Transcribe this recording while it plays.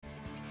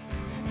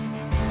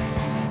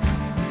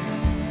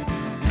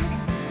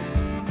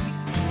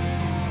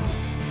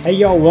Hey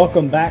y'all,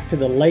 welcome back to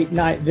the Late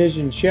Night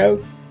Vision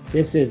Show.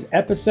 This is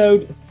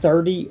episode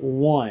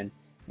 31,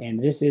 and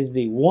this is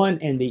the one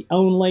and the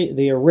only,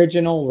 the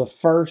original, the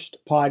first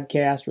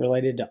podcast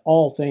related to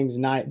all things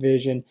night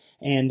vision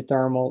and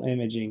thermal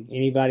imaging.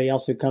 Anybody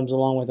else who comes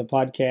along with a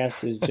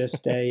podcast is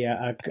just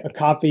a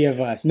copy of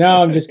us.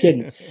 No, I'm just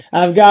kidding.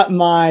 I've got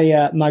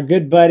my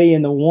good buddy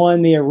and the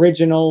one, the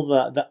original,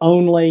 the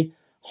only,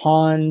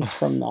 Hans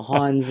from the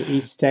Hans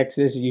East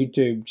Texas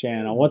YouTube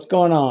channel. What's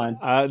going on?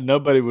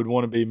 Nobody would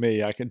want to be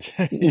me, I can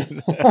tell you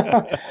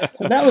that.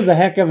 That was a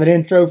heck of an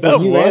intro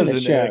for you and the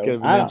show. Heck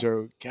of an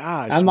intro.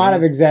 Gosh, I might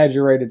have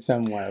exaggerated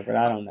somewhere, but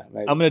I don't know.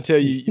 Maybe. I'm going to tell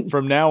you,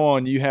 from now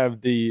on, you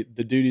have the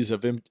duties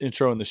of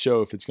introing the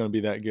show if it's going to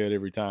be that good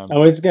every time.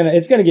 Oh, it's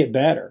gonna get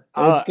better.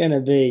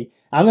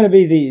 I'm gonna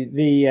be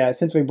the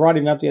since we brought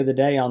him up the other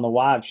day on the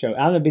Wives show,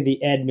 I'm gonna be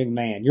the Ed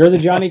McMahon. You're the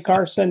Johnny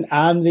Carson.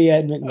 I'm the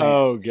Ed McMahon.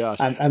 Oh gosh,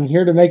 I'm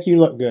here to make you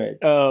look good.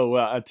 Oh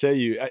well, I tell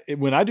you,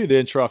 when I do the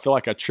intro, I feel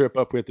like I trip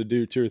up. We have to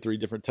do 2 or 3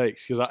 different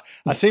takes because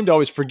I seem to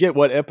always forget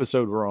what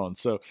episode we're on.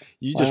 So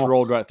you just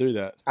rolled right through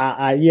that.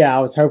 I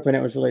was hoping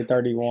it was really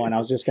 31. I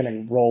was just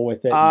gonna roll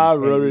with it.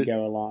 And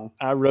go along.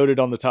 I wrote it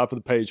on the top of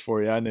the page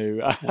for you. I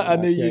knew. I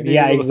knew you knew.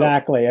 Yeah,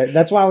 exactly.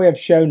 That's why we have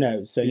show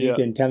notes so you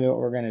can tell me what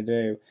we're gonna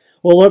do.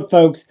 Well, look,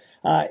 folks,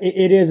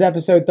 it is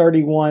episode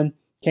 31.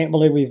 Can't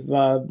believe we've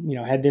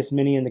had this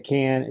many in the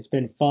can. It's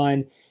been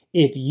fun.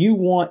 If you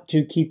want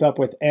to keep up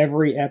with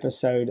every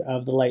episode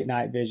of the Late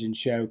Night Vision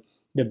Show,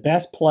 the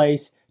best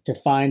place to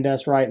find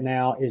us right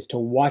now is to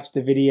watch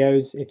the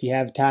videos if you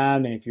have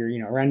time and if you're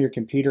around your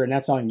computer, and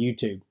that's on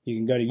YouTube. You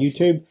can go to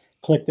YouTube,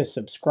 click the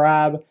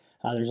subscribe.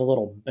 There's a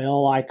little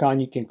bell icon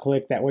you can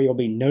click. That way you'll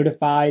be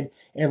notified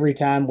every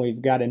time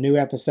we've got a new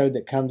episode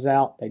that comes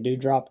out. They do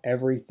drop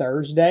every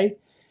Thursday.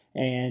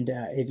 And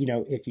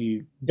if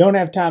you don't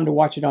have time to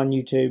watch it on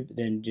YouTube,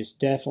 then just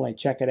definitely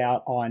check it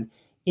out on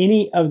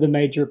any of the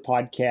major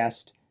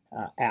podcast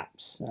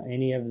apps,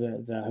 any of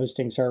the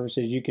hosting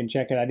services. You can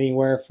check it out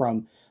anywhere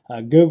from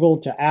Google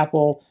to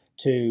Apple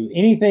to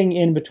anything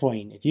in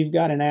between. If you've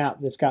got an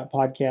app that's got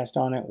podcast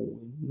on it,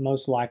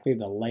 most likely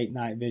the Late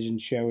Night Vision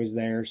Show is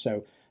there.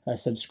 So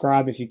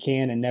subscribe if you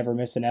can and never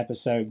miss an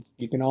episode.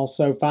 You can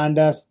also find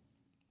us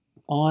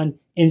on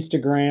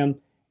Instagram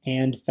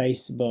and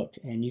Facebook,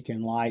 and you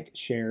can like,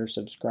 share,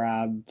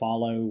 subscribe,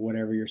 follow,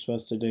 whatever you're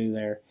supposed to do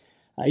there.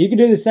 You can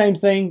do the same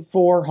thing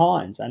for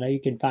Hans. I know you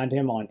can find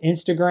him on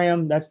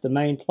Instagram. That's the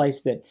main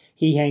place that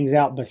he hangs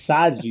out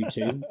besides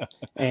YouTube,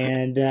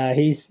 and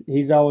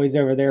he's always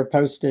over there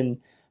posting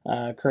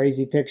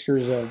crazy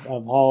pictures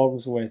of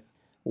hogs with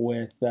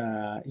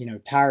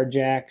tire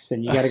jacks,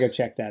 and you got to go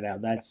check that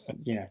out. That's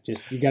you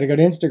got to go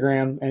to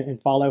Instagram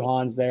and follow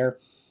Hans there,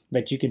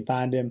 but you can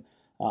find him.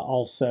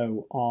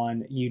 Also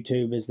on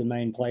YouTube is the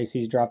main place.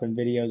 He's dropping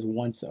videos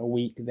once a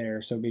week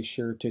there, so be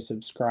sure to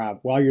subscribe.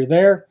 While you're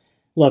there,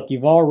 look,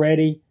 you've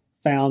already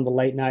found the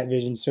Late Night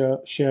Vision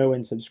show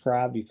and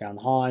subscribed. You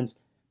found Hans.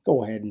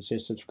 Go ahead and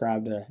just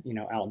subscribe to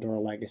Outdoor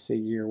Legacy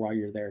Gear while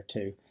you're there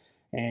too.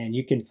 And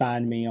you can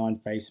find me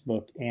on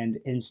Facebook and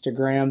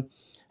Instagram.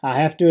 I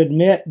have to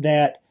admit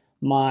that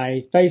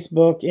my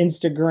Facebook,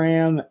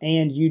 Instagram,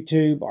 and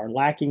YouTube are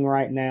lacking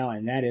right now,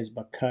 and that is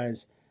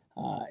because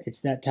it's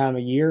that time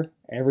of year.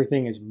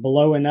 Everything is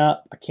blowing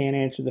up. I can't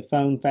answer the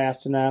phone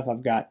fast enough.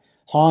 I've got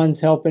Hans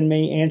helping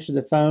me answer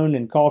the phone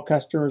and call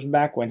customers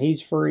back when he's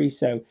free.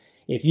 So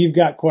if you've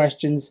got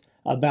questions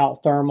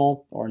about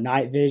thermal or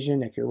night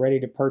vision, if you're ready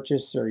to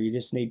purchase or you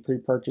just need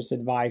pre-purchase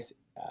advice,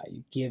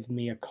 give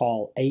me a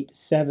call,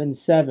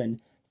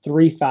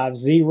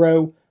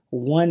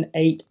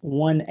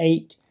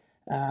 877-350-1818.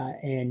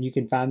 And you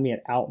can find me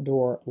at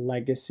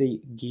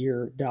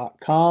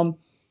outdoorlegacygear.com.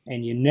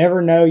 And you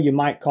never know, you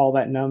might call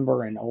that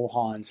number and old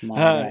Hans might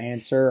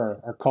answer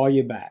or call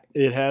you back.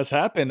 It has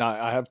happened.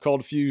 I have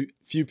called a few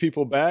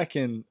people back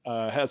and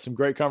had some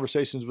great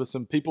conversations with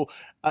some people.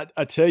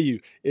 I tell you,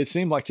 it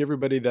seemed like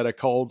everybody that I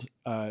called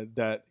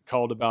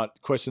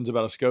about questions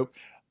about a scope,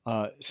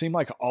 it seemed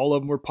like all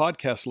of them were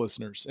podcast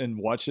listeners and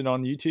watching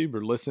on YouTube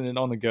or listening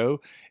on the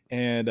go.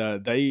 And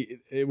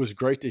it was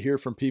great to hear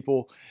from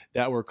people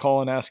that were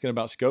calling, asking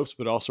about scopes,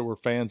 but also were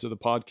fans of the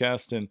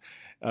podcast and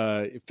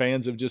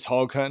fans of just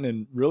hog hunting.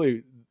 And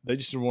really, they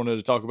just wanted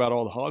to talk about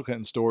all the hog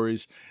hunting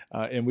stories.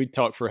 And we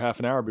talked for half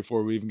an hour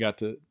before we even got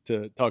to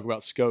talk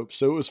about scopes.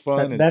 So it was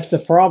fun. That's the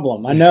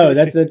problem. I know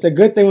that's a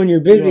good thing when you're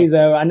busy,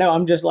 though. I know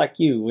I'm just like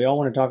you. We all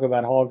want to talk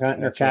about hog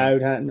hunting or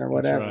coyote hunting or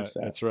whatever. That's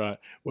right. That's right.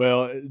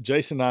 Well,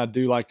 Jason and I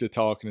do like to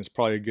talk, and it's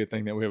probably a good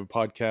thing that we have a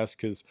podcast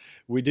because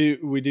we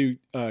do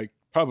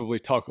probably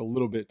talk a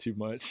little bit too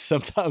much.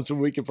 Sometimes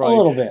we can probably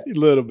a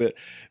little bit.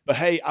 But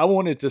hey, I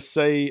wanted to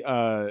say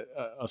a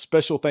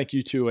special thank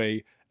you to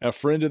a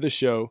friend of the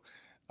show,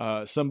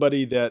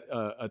 somebody that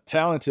a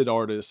talented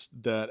artist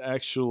that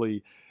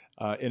actually,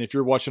 and if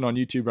you're watching on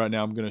YouTube right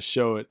now, I'm going to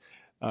show it.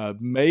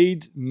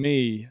 Made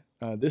me.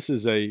 This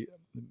is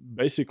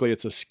basically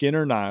it's a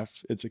Skinner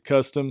knife. It's a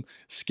custom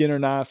Skinner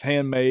knife,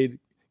 handmade,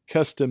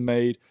 custom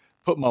made.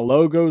 Put my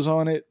logos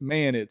on it.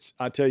 Man,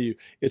 I tell you,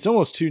 it's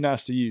almost too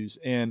nice to use.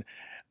 And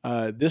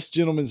This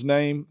gentleman's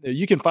name,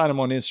 you can find him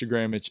on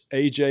Instagram. It's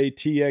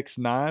AJTX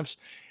Knives.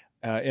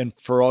 And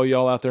for all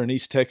y'all out there in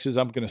East Texas,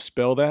 I'm going to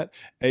spell that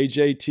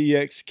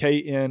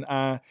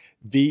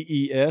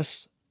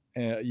AJTXKNIVES.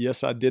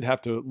 Yes, I did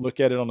have to look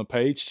at it on the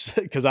page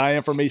because I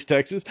am from East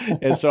Texas.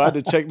 And so I had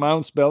to check my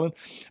own spelling.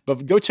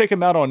 But go check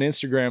him out on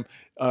Instagram.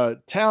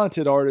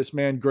 Talented artist,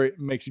 man. Great,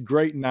 makes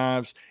great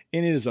knives.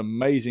 And it is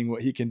amazing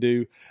what he can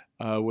do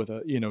with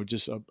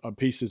just a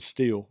piece of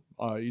steel.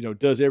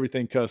 Does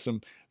everything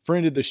custom.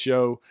 Friend of the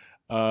show.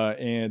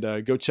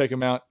 And go check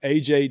him out,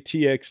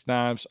 AJTX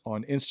Knives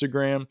on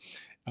Instagram.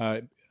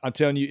 I'm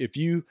telling you, if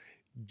you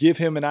give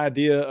him an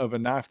idea of a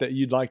knife that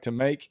you'd like to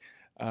make,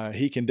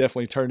 he can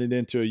definitely turn it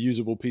into a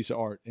usable piece of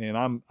art.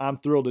 And I'm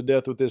thrilled to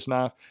death with this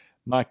knife.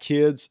 My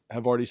kids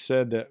have already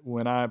said that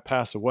when I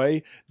pass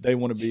away, they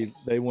want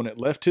it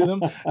left to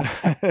them.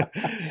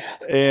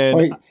 And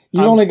well,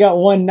 you only got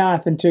one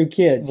knife and two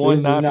kids. One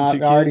so knife and two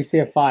kids. I already see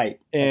a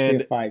fight. And I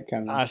see a fight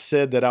coming. I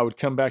said that I would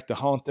come back to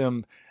haunt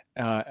them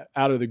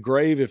out of the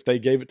grave if they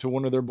gave it to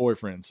one of their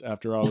boyfriends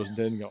after I was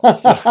dead and gone.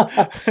 So.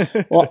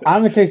 Well,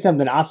 I'm gonna tell you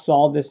something. I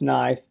saw this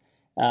knife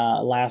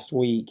last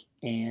week,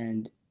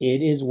 and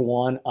it is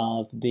one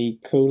of the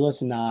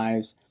coolest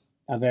knives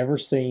I've ever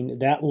seen.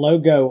 That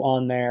logo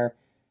on there,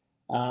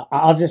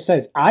 I'll just say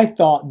this, I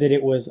thought that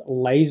it was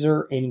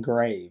laser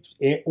engraved.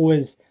 It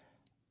was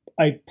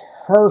a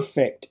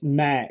perfect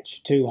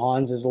match to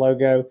Hans's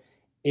logo.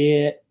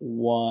 It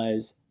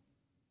was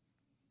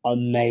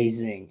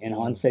amazing, and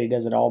Hans said he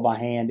does it all by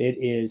hand. It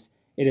is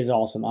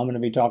awesome. I'm going to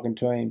be talking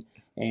to him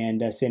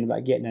and seeing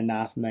about getting a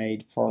knife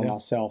made for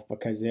myself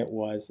because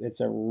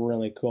it's a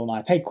really cool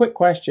knife. Hey, quick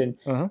question: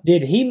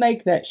 Did he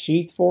make that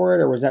sheath for it,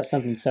 or was that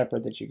something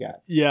separate that you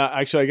got? Yeah,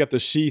 actually, I got the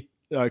sheath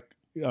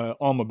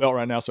on my belt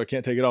right now, so I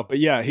can't take it off. But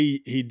yeah,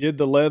 he did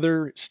the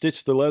leather,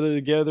 stitched the leather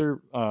together,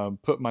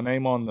 put my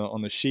name on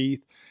the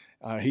sheath.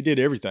 He did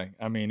everything.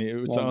 I mean, it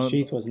was the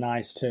sheath was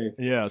nice too.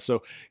 Yeah,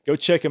 so go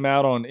check him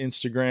out on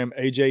Instagram,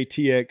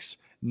 AJTX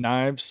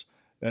Knives.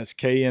 That's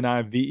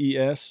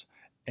KNIVES,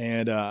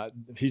 and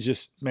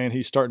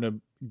he's starting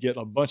to get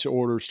a bunch of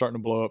orders, starting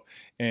to blow up.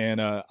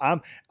 And I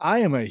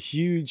am a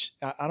huge.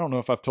 I don't know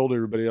if I've told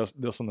everybody else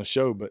this on the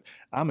show, but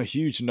I'm a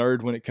huge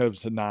nerd when it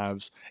comes to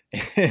knives,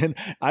 and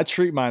I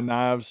treat my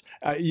knives.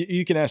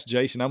 You can ask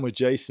Jason. I'm with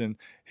Jason.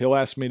 He'll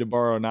ask me to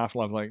borrow a knife,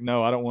 and I'm like,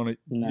 no, I don't want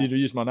you to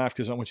use my knife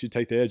because I don't want you to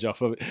take the edge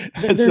off of it.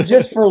 They're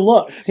just for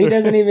looks. He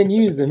doesn't even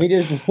use them. He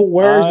just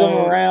wears them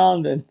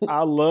around. And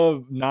I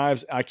love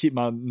knives. I keep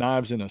my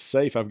knives in a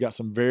safe. I've got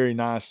some very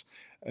nice,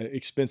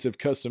 expensive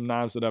custom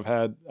knives that I've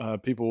had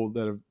people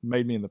that have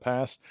made me in the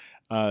past.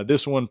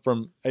 This one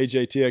from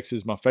AJTX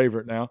is my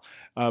favorite now,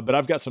 but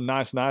I've got some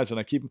nice knives, and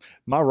I keep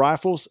my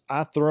rifles.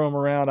 I throw them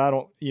around. I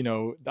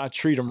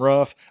treat them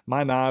rough.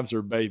 My knives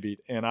are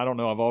babied, and I don't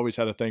know. I've always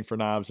had a thing for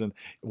knives, and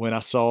when I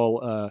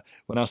saw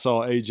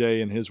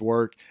AJ and his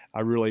work,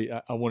 I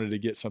wanted to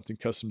get something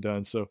custom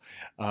done. So,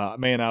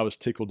 man, I was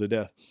tickled to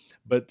death.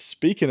 But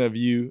speaking of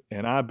you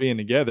and I being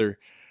together,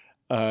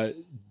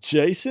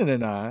 Jason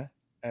and I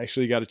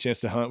actually got a chance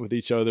to hunt with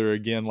each other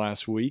again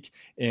last week,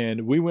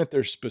 and we went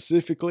there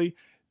specifically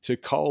to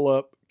call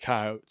up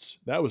coyotes.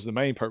 That was the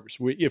main purpose.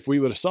 If we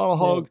would have saw a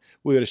hog,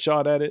 we would have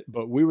shot at it,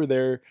 but we were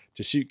there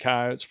to shoot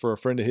coyotes for a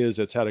friend of his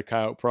that's had a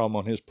coyote problem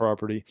on his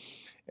property.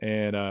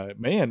 And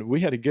man,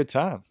 we had a good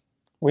time.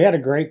 We had a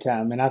great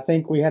time, and I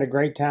think we had a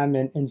great time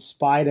in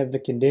spite of the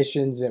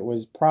conditions. It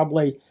was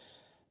probably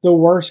the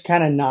worst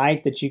kind of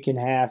night that you can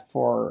have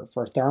for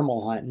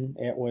thermal hunting.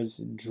 It was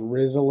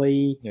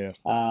drizzly,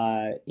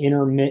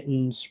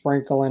 intermittent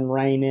sprinkling,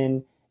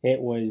 raining.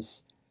 It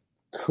was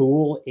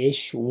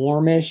cool-ish,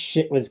 warmish.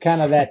 It was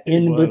kind of that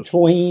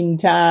in-between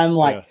time.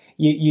 Like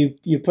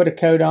you put a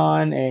coat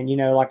on and,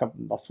 like a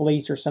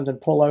fleece or something,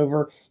 pull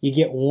over. You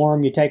get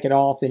warm, you take it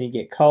off, then you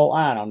get cold.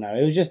 I don't know.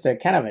 It was just a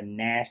kind of a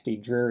nasty,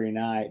 dreary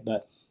night.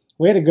 But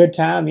we had a good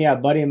time. Yeah, a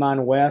buddy of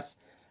mine, Wes,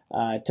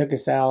 took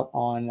us out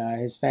on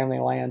his family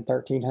land,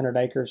 1,300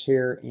 acres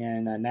here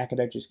in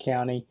Nacogdoches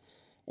County,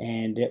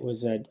 and it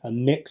was a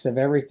mix of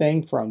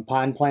everything from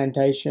pine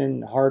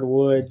plantation,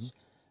 hardwoods,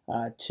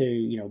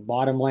 to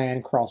bottomland,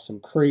 across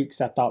some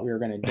creeks. I thought we were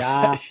going to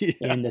die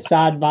in the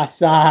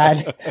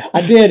side-by-side.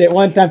 I did at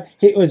one time.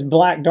 It was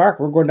black dark.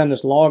 We're going down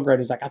this log road.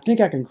 He's like, I think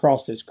I can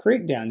cross this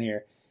creek down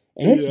here.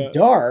 And it's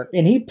dark,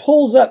 and he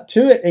pulls up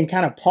to it and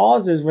kind of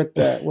pauses with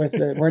the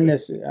we're in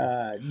this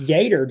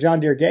gator, John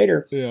Deere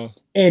gator,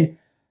 and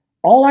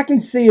all I can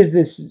see is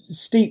this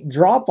steep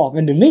drop off,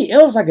 and to me it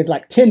looks like it's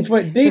like 10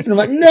 foot deep, and I'm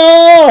like,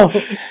 no,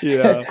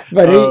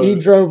 but he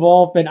drove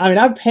off, and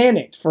I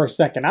panicked for a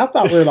second. I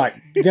thought we were like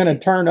gonna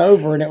turn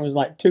over, and it was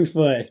like 2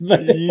 foot.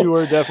 But you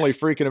were definitely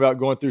freaking about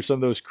going through some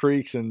of those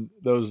creeks and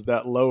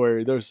that low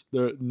area. There's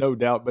no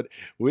doubt, but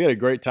we had a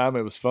great time.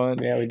 It was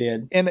fun. Yeah, we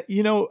did. And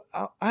I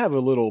have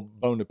a little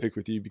bone to pick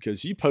with you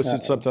because you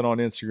posted something on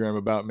Instagram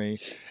about me,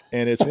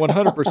 and it's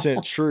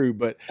 100% true.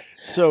 But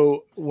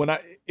so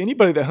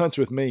anybody that hunts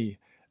with me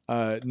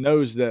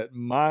knows that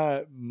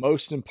my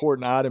most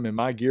important item in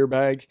my gear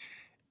bag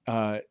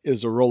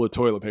is a roll of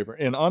toilet paper.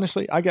 And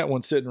honestly, I got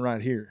one sitting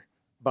right here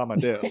by my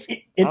desk.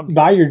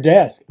 By your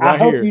desk. Right I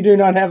hope here. you do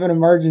not have an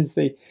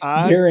emergency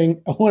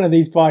during one of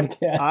these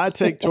podcasts. I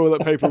take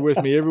toilet paper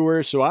with me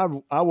everywhere. So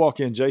I walk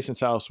in Jason's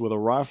house with a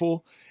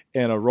rifle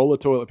and a roll of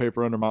toilet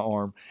paper under my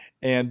arm.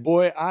 And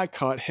boy, I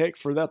caught heck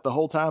for that the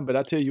whole time. But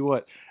I tell you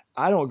what,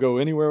 I don't go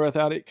anywhere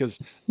without it, because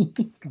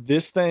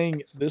this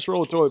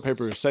roll of toilet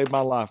paper has saved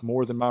my life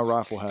more than my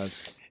rifle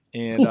has.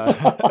 And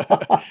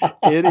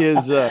it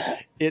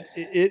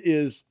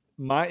is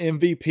my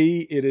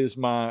MVP. It is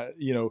my,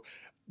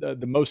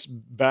 the most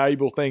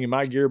valuable thing in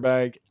my gear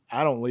bag.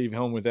 I don't leave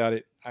home without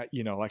it.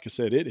 Like I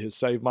said, it has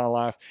saved my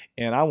life,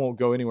 and I won't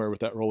go anywhere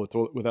without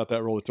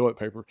that roll of toilet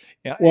paper.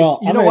 And well,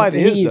 why it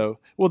is though?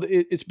 Well,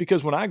 it's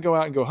because when I go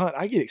out and go hunt,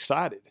 I get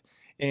excited.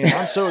 And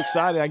I'm so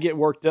excited, I get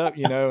worked up,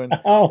 and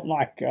oh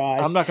my gosh,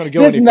 I'm not going to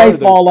go. This may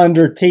fall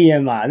under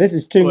TMI. This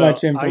is too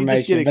much information. I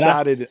just get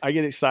excited. I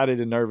get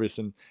excited and nervous,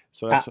 and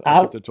so that's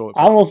I took the toilet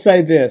paper. I will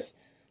say this: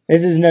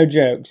 this is no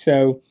joke.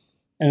 So,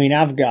 I mean,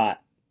 I've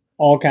got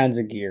all kinds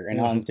of gear, and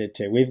Hans did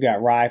too. We've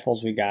got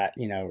rifles. We got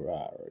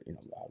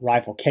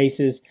rifle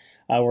cases.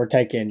 We're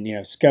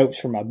taking scopes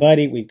from my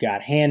buddy. We've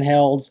got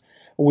handhelds.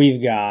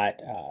 We've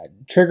got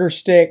trigger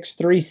sticks,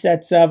 3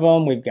 sets of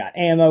them. We've got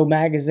ammo,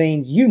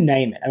 magazines, you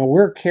name it. I mean,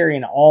 we're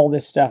carrying all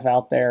this stuff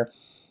out there.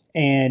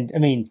 And, I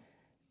mean,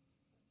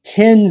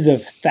 tens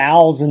of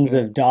thousands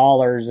of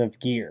dollars of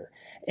gear.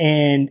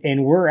 And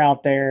we're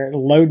out there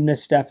loading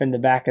this stuff in the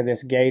back of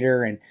this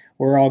Gator, and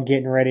we're all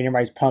getting ready, and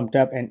everybody's pumped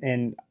up.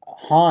 And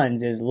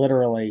Hans is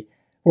literally,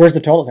 where's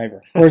the toilet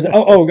paper? Where's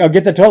the,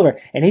 get the toilet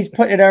paper. And he's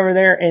putting it over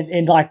there,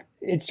 and like,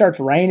 it starts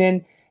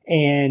raining.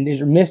 And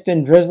is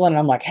misting, drizzling, and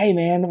I'm like, "Hey,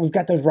 man, we've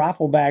got those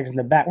rifle bags in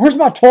the back. Where's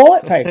my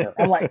toilet paper?"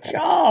 I'm like,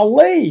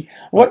 "Golly,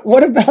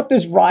 what about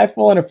this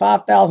rifle and a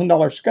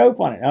 $5,000 scope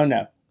on it?" Oh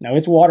no,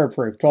 it's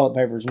waterproof. Toilet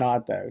paper's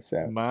not though.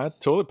 So my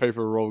toilet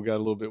paper roll got a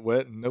little bit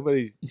wet, and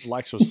nobody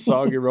likes a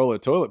soggy roll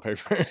of toilet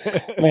paper.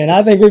 Man,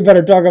 I think we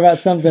better talk about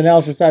something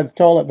else besides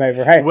toilet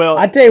paper. Hey, well,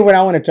 I tell you what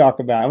I want to talk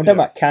about. I want to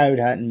talk about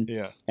coyote hunting.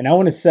 Yeah, and I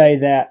want to say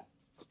that,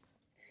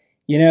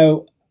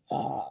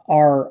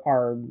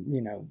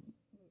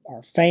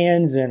 our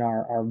fans and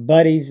our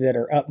buddies that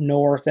are up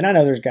north, and I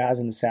know there's guys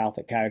in the south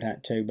that coyote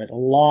hunt too, but a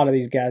lot of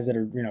these guys that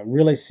are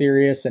really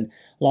serious, and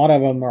a lot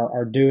of them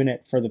are doing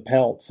it for the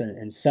pelts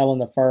and selling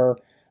the fur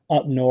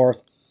up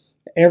north.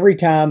 Every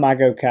time I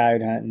go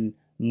coyote hunting,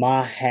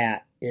 my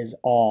hat is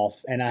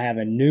off, and I have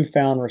a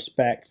newfound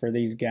respect for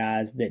these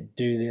guys that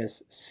do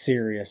this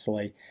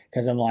seriously,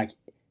 because I'm like,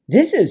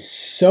 this is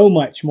so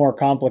much more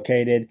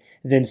complicated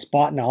than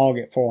spotting a hog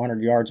at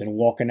 400 yards and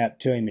walking up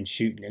to him and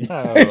shooting him.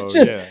 There's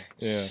just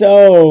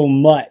so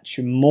much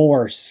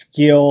more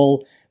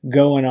skill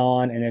going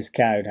on in this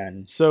coyote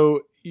hunting.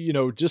 So,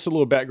 just a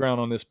little background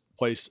on this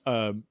place.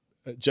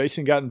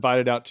 Jason got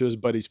invited out to his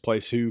buddy's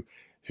place who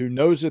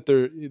knows that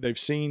they've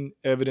seen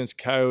evidence,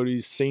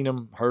 coyotes, seen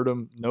them, heard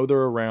them, know they're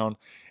around,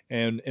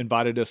 and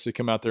invited us to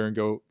come out there and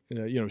go,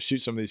 shoot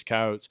some of these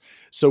coyotes.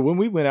 So when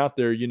we went out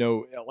there,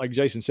 like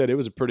Jason said, it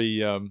was a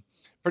pretty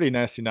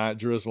nasty night,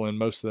 drizzling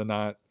most of the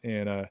night.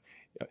 And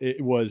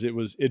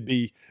it'd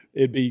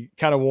be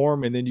kind of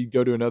warm, and then you'd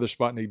go to another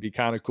spot and it'd be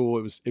kind of cool.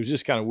 It was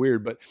just kind of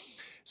weird. But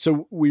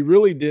so we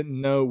really didn't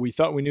know. We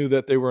thought we knew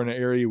that they were in an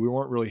area. We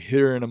weren't really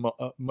hearing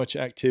much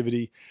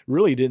activity.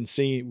 Really didn't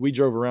see. We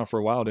drove around for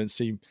a while.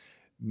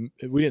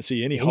 We didn't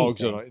see any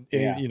hogs,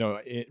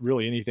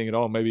 really anything at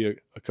all. Maybe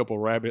a couple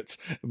of rabbits,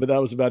 but that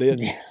was about it.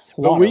 Yeah,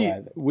 but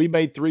we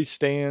made 3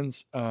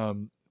 stands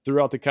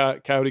throughout the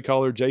coyote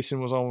collar.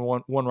 Jason was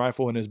on one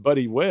rifle, and his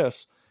buddy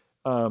Wes.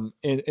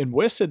 And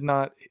Wes had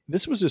not.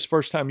 This was his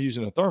first time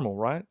using a thermal,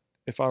 right?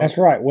 That's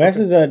right. Wes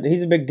is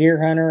he's a big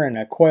deer hunter and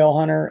a quail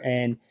hunter,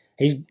 and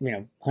he's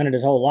hunted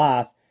his whole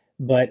life.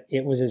 But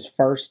it was his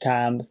first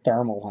time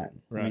thermal hunting.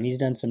 Right. I mean, he's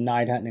done some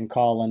night hunting and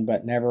calling,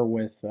 but never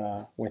with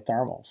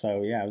thermal.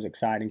 So yeah, it was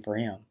exciting for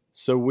him.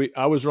 So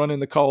I was running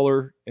the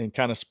collar and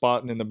kind of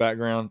spotting in the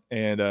background,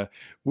 and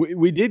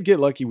we did get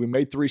lucky. We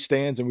made 3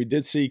 stands, and we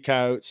did see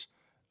coyotes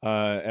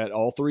at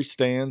all 3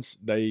 stands.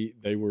 They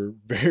were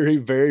very,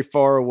 very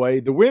far away.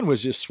 The wind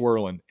was just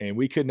swirling, and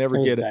we could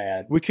never get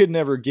it. We could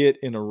never get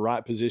in a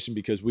right position,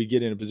 because we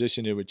get in a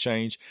position it would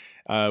change.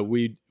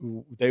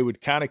 They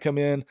would kind of come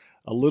in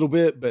a little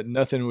bit, but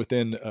nothing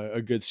within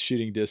a good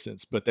shooting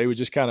distance. But they would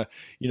just kind of,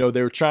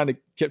 they were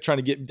kept trying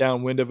to get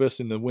downwind of us,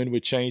 and the wind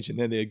would change, and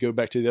then they'd go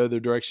back to the other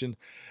direction.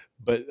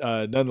 But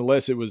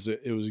nonetheless, it was a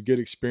good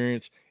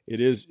experience. It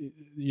is,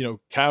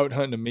 coyote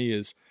hunting to me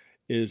is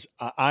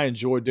I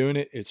enjoy doing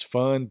it. It's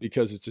fun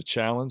because it's a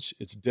challenge.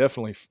 It's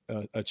definitely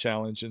a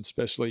challenge, and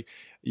especially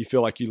you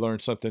feel like you learn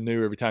something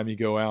new every time you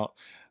go out.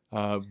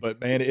 But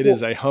man, it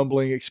is a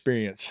humbling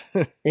experience.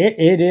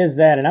 It is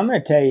that. And I'm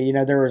going to tell you,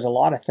 there was a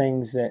lot of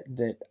things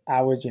that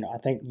I was, I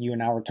think you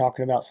and I were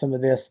talking about some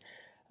of this.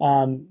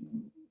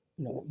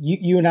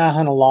 You and I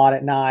hunt a lot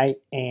at night,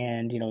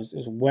 and, it was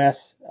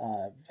Wes,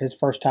 his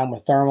first time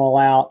with thermal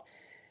out.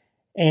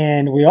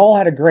 And we all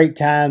had a great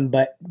time,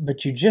 but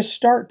you just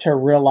start to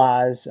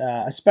realize,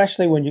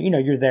 especially when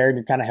you're there and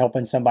you're kind of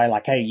helping somebody,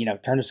 like, hey,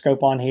 turn the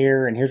scope on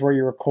here, and here's where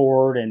you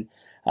record, and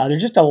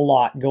there's just a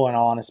lot going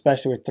on,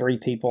 especially with 3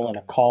 people and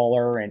a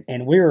caller,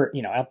 and we were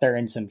out there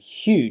in some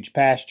huge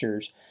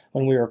pastures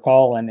when we were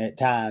calling at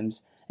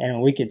times,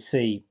 and we could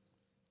see.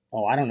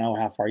 Oh, I don't know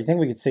how far. You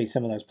think we could see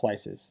some of those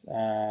places?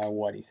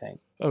 What do you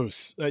think? Oh,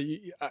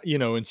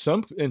 in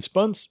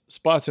some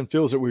spots and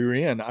fields that we were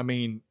in, I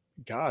mean,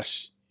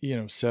 gosh,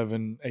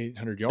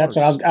 700-800 yards.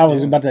 That's what I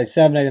was about to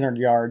say, 700-800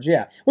 yards.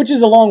 Yeah, which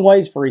is a long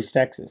ways for East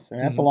Texas. I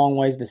mean, that's a long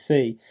ways to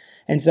see.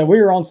 And so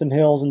we were on some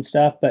hills and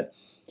stuff. But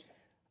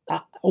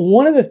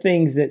one of the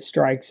things that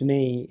strikes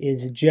me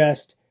is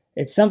just,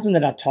 it's something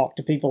that I talk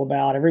to people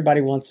about. Everybody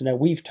wants to know.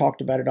 We've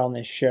talked about it on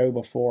this show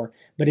before,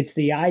 but it's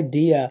the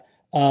idea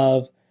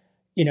of,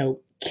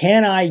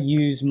 can I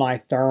use my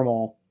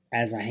thermal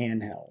as a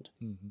handheld?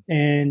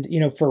 And,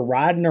 for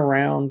riding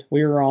around,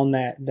 we were on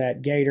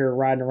that gator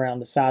riding around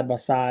the side by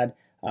side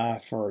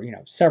for,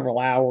 several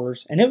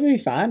hours, and it would be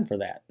fine for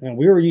that. I mean,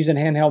 we were using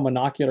handheld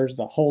binoculars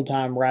the whole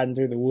time riding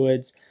through the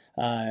woods,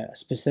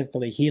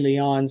 specifically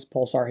Helions,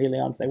 Pulsar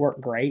Helions. They work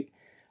great.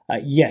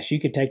 Yes, you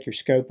could take your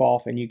scope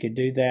off and you could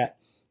do that.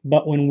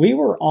 But when we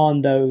were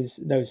on those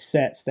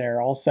sets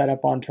there, all set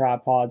up on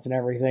tripods and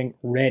everything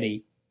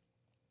ready,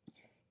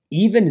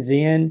 even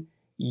then,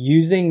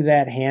 using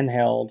that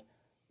handheld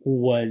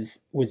was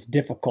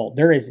difficult.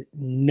 There is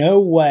no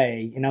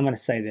way, and I'm going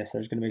to say this,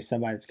 there's going to be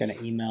somebody that's going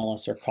to email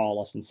us or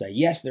call us and say,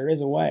 yes, there is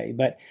a way,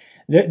 but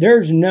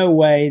there's no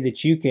way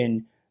that you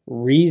can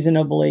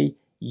reasonably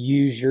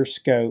use your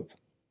scope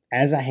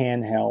as a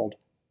handheld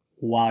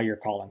while you're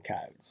calling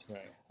coyotes.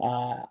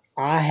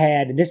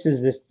 Right. This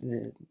is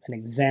an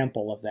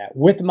example of that.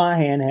 With my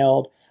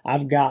handheld,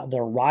 I've got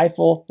the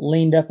rifle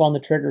leaned up on the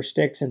trigger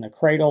sticks in the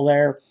cradle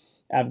there.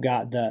 I've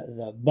got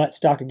the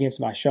buttstock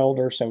against my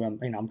shoulder, so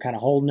I'm kind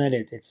of holding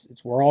it. It's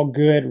we're all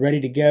good, ready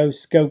to go.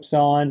 Scope's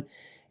on,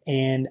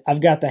 and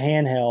I've got the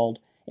handheld.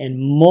 And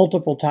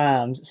multiple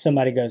times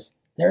somebody goes,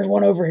 "There's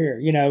one over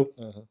here,"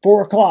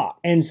 4 o'clock.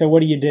 And so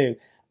what do?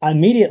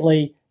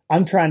 Immediately,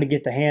 I'm trying to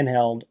get the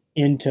handheld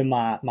into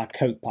my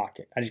coat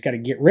pocket. I just got to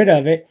get rid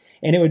of it.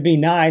 And it would be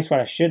nice.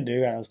 What I should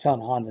do, I was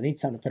telling Hans, I need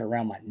something to put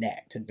around my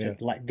neck to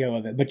let go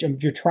of it. But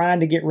you're trying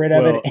to get rid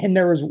of it. And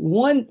there was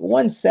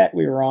one set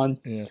we were on.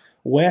 Yeah.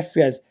 Wes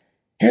says,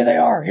 here they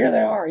are,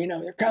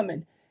 they're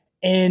coming.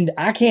 And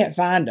I can't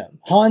find them.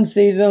 Hans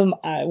sees them,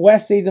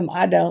 Wes sees them,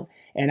 I don't.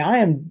 And I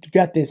am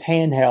got this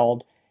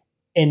handheld,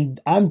 and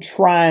I'm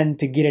trying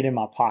to get it in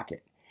my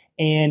pocket.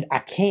 And I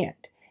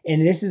can't.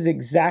 And this is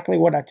exactly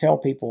what I tell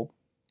people.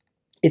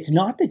 It's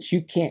not that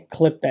you can't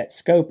clip that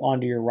scope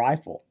onto your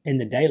rifle in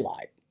the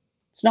daylight.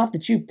 It's not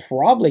that you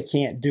probably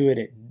can't do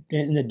it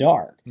in the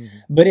dark.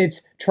 But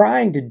it's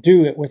trying to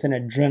do it with an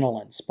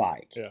adrenaline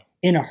spike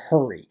in a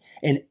hurry.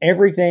 And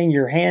everything,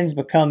 your hands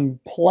become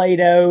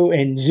Play-Doh,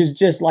 and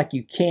just like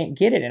you can't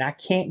get it. And I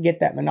can't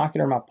get that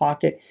binocular in my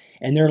pocket.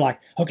 And they're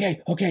like,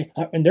 okay.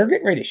 And they're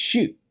getting ready to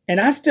shoot.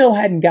 And I still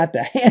hadn't got the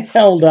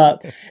handheld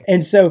up.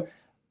 And so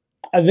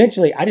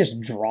eventually I just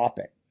drop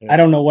it. I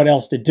don't know what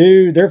else to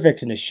do. They're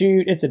fixing to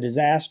shoot. It's a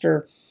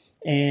disaster.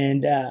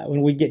 And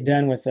when we get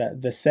done with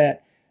the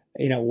set,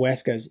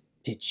 Wes goes,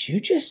 did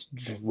you just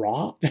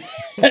drop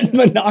that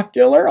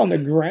binocular on the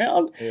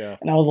ground? Yeah.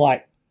 And I was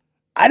like,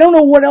 I don't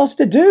know what else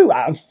to do.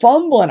 I'm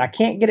fumbling. I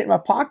can't get it in my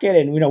pocket.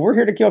 And, we're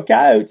here to kill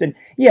coyotes. And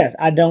yes,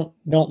 I don't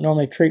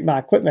normally treat my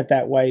equipment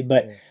that way,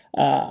 but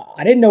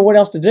I didn't know what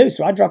else to do.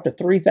 So I dropped a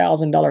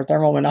 $3,000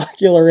 thermal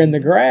binocular in the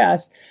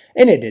grass,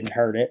 and it didn't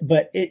hurt it.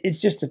 But it's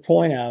just the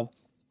point of,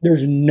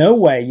 there's no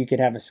way you could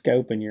have a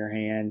scope in your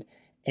hand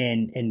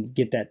and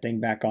get that thing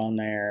back on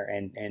there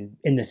and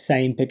in the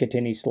same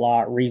Picatinny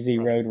slot,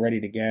 re-zeroed, ready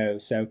to go.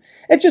 So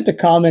it's just a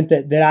comment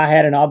that I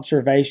had, an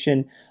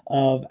observation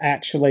of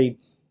actually,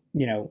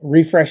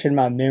 refreshing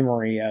my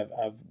memory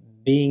of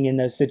being in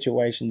those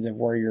situations of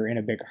where you're in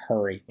a big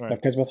hurry. Right.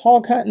 Because with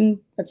hog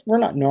hunting, we're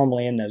not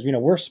normally in those.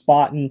 We're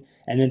spotting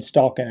and then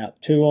stalking up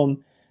to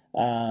them.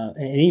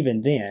 And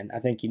even then, I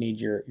think you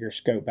need your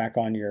scope back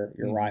on your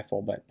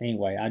rifle. But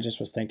anyway, I just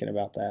was thinking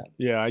about that.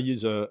 Yeah, I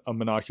use a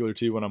binocular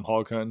too when I'm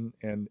hog hunting,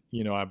 and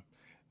I'm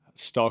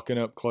stalking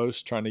up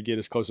close, trying to get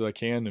as close as I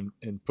can,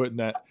 and putting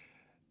that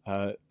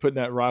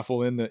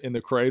rifle in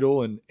the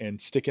cradle and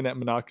sticking that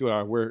binocular.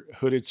 I wear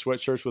hooded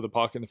sweatshirts with a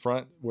pocket in the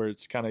front where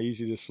it's kind of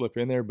easy to slip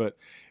in there. But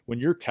when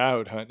you're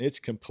coyote hunting, it's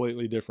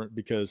completely different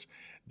because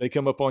they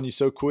come up on you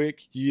so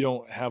quick. You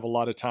don't have a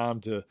lot of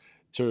time to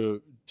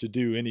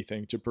do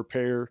anything, to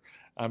prepare.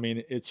 I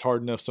mean, it's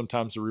hard enough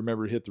sometimes to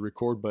remember to hit the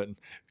record button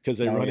because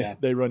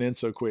they run in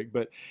so quick.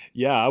 But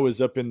yeah, I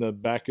was up in the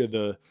back of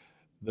the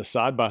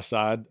side by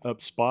side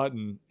up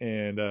spotting,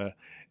 and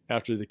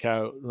after the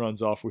coyote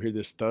runs off, we hear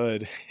this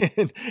thud,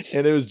 and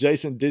it was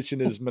Jason ditching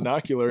his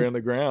binocular on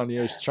the ground.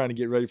 He's trying to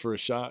get ready for a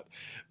shot.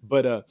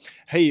 But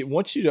hey, I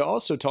want you to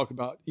also talk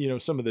about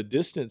some of the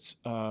distance.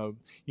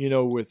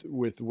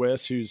 With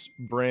Wes, who's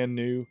brand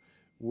new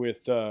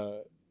with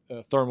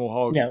thermal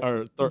hog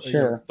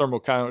thermal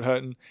coyote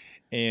hunting,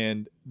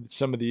 and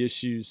some of the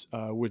issues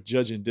with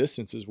judging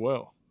distance as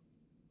well.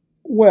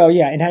 Well,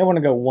 yeah, and I want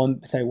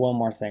to say one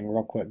more thing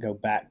real quick, go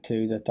back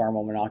to the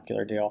thermal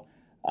monocular deal.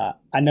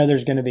 I know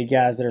there's going to be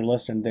guys that are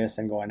listening to this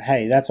and going,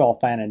 hey, that's all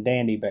fine and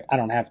dandy, but I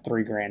don't have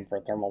 $3,000 for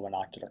a thermal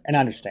monocular. And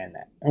I understand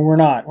that. And we're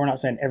not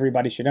saying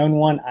everybody should own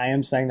one. I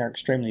am saying they're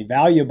extremely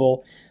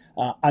valuable.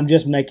 I'm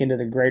just making to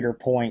the greater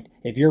point.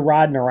 If you're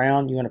riding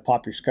around, you want to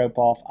pop your scope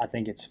off, I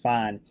think it's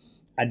fine.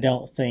 I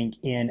don't think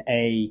in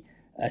a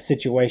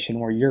situation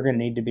where you're going to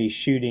need to be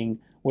shooting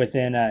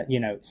within a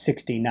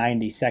 60,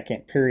 90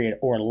 second period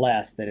or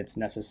less that it's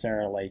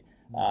necessarily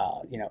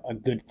a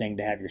good thing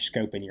to have your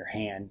scope in your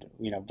hand,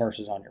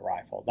 versus on your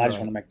rifle. I just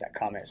want to make that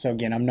comment. So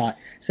again, I'm not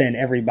saying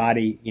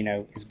everybody,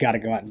 has got to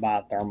go out and buy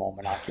a thermal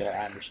monocular.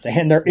 I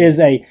understand there is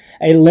a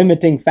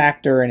limiting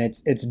factor, and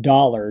it's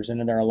dollars,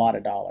 and there are a lot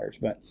of dollars.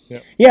 But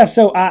yeah,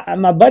 so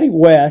my buddy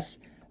Wes,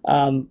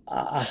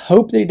 I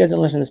hope that he doesn't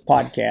listen to this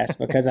podcast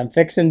because I'm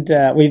fixing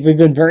to, we've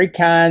been very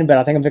kind, but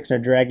I think I'm fixing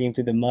to drag him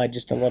through the mud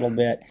just a little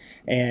bit.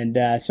 And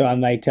so I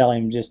may tell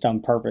him just on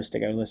purpose to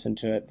go listen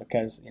to it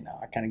because,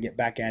 I kind of get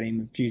back at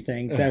him a few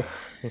things. So,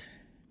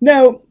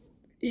 no,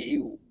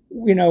 we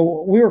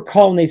were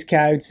calling these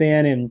coyotes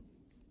in, and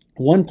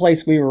one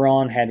place we were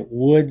on had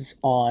woods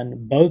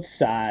on both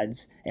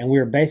sides, and we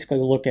were basically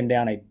looking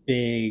down a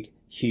big,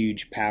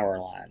 huge power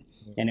line.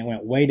 And it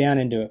went way down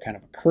into a kind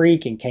of a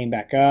creek and came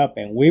back up.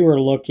 And we were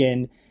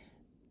looking,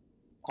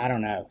 I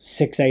don't know,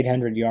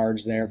 600-800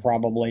 yards there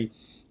probably.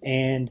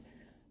 And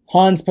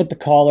Hans put the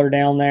collar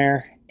down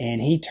there and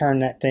he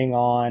turned that thing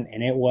on,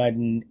 and it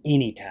wasn't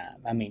any time.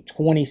 I mean,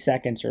 20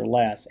 seconds or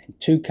less. And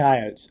two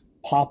coyotes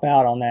pop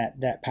out on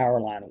that power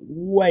line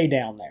way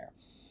down there.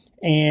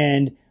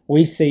 And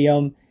we see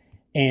them,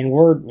 and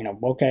we're,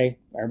 okay,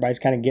 everybody's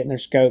kind of getting their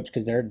scopes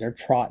because they're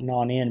trotting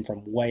on in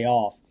from way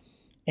off.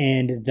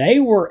 And they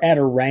were at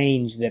a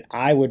range that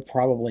I would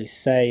probably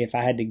say, if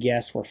I had to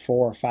guess, were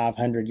 400 or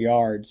 500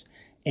 yards.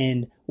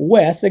 And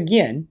Wes,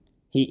 again,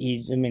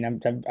 I'm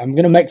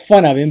going to make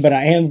fun of him, but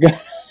I am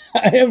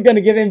going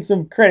to give him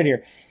some credit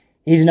here.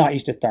 He's not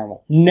used to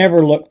thermal.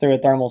 Never looked through a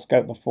thermal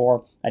scope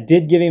before. I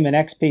did give him an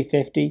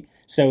XP50,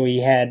 so he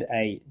had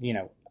a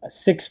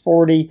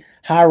 640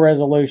 high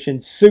resolution,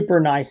 super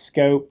nice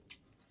scope,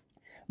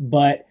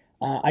 but.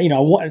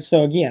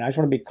 So again, I just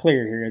want to be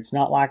clear here. It's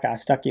not like I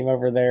stuck him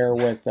over there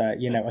with, a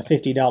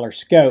 $50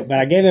 scope, but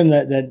I gave him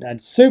a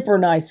super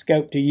nice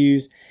scope to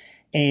use,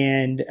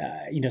 and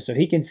so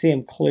he can see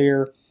him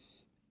clear.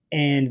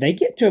 And they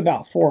get to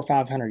about 400 or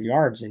 500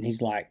 yards, and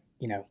he's like,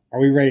 are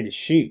we ready to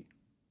shoot?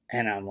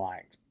 And I'm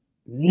like,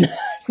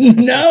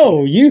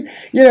 no,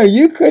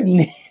 you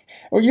couldn't.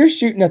 Or you're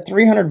shooting a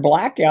 300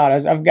 blackout.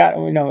 As I've got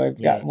one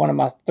of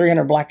my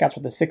 300 blackouts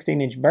with a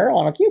 16-inch barrel.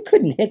 I'm like, you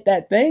couldn't hit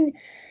that thing.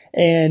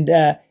 And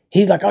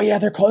he's like, oh, yeah,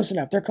 they're close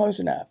enough. They're close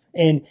enough.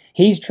 And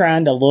he's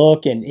trying to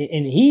look. And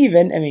he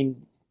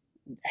even,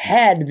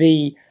 had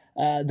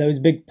those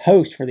big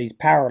posts for these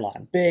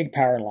big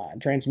power line,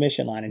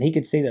 transmission line. And he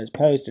could see those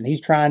posts. And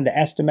he's trying to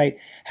estimate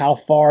how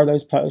far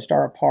those posts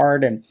are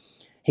apart. And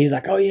he's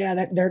like, oh,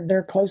 yeah,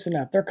 they're close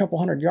enough. They're a couple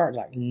hundred yards.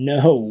 Like,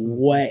 no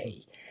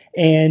way.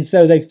 And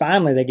so they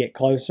get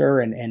closer.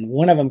 And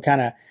one of them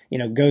kind of,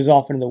 goes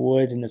off into the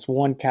woods, and this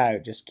one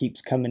coyote just keeps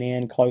coming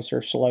in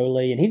closer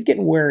slowly, and he's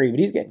getting wary,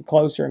 but he's getting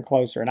closer and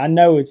closer. And I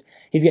know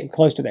he's getting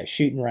close to that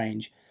shooting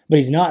range, but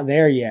he's not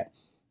there yet.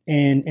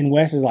 And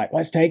Wes is like,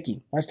 let's take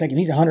him.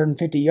 He's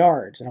 150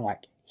 yards. And I'm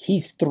like,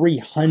 he's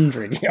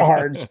 300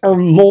 yards or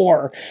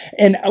more.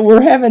 And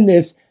we're having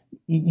this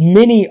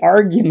mini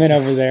argument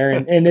over there,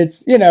 and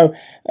it's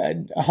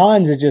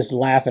Hans is just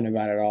laughing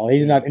about it all.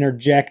 He's not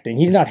interjecting.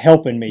 He's not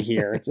helping me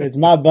here. It's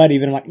my buddy,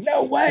 but I'm like,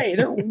 no way,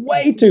 they're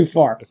way too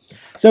far.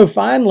 So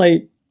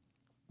finally,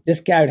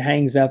 this guy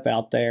hangs up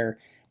out there,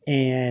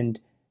 and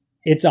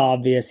it's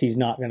obvious he's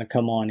not going to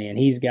come on in.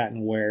 He's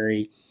gotten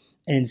wary,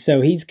 and so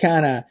he's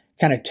kind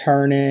of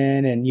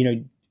turning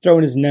and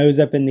throwing his nose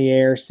up in the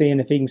air, seeing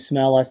if he can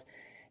smell us.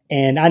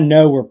 And I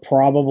know we're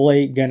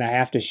probably going to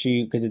have to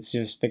shoot because it's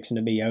just fixing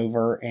to be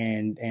over.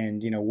 And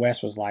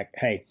Wes was like,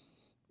 hey,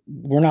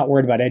 we're not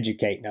worried about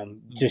educating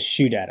them. Just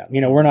shoot at them.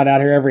 We're not out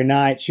here every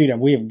night. Shoot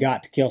them. We have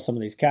got to kill some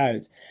of these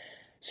coyotes.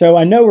 So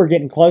I know we're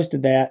getting close to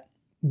that.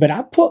 But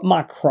I put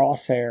my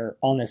crosshair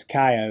on this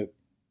coyote,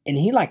 and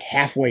he like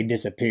halfway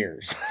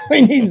disappears.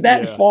 He's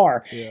that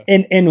far. Yeah.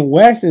 And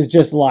Wes is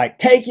just like,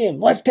 take him.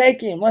 Let's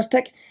take him.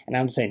 And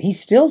I'm saying, he's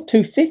still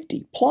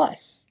 250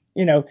 plus.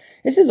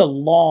 This is a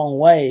long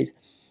ways.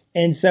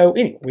 And so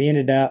anyway, we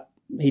ended up,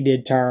 he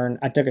did turn.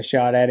 I took a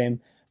shot at him.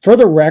 For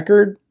the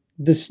record,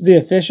 the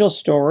official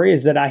story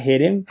is that I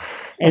hit him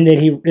and that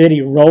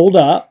he rolled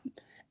up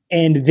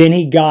and then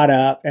he got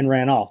up and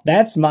ran off.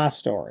 That's my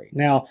story.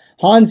 Now,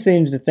 Hans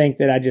seems to think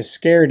that I just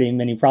scared him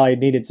and he probably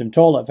needed some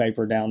toilet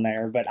paper down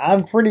there, but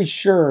I'm pretty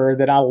sure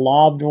that I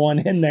lobbed one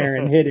in there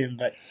and hit him,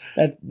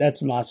 but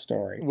that's my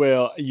story.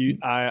 Well,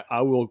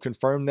 I will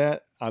confirm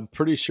that. I'm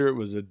pretty sure it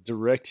was a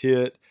direct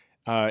hit.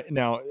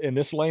 Now, in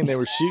this lane they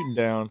were shooting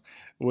down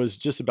was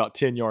just about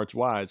 10 yards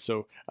wide.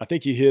 So I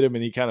think he hit him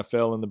and he kind of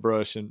fell in the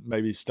brush and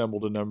maybe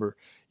stumbled a number,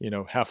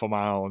 half a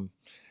mile, and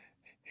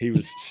he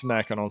was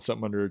snacking on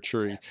something under a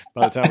tree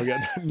by the time we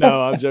got.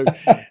 No, I'm joking.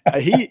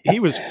 He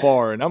was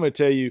far, and I'm going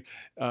to tell you,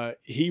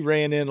 he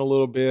ran in a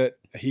little bit.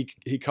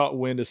 He caught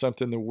wind of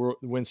something. The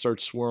wind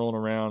started swirling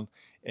around,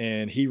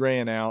 and he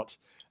ran out.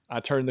 I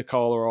turned the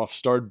collar off,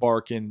 started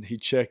barking. He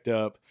checked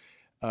up.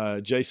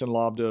 Jason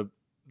lobbed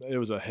it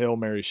was a Hail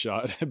Mary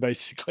shot,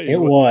 basically. It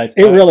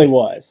really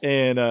was.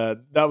 And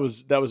that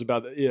was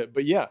about it.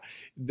 But yeah,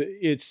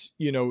 it's,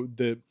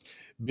 the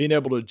being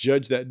able to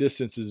judge that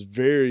distance is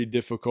very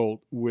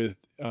difficult with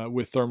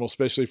thermal,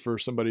 especially for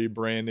somebody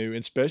brand new,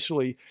 and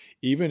especially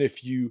even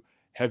if you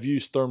have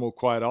used thermal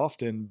quite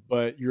often,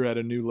 but you're at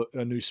a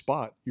new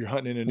spot, you're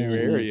hunting in a new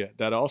area.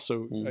 That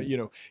also,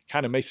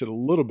 kind of makes it a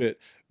little bit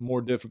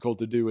more difficult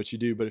to do what you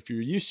do. But if you're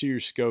used to your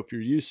scope,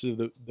 you're used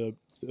to the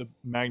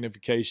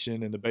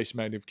magnification and the base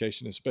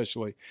magnification,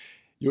 especially,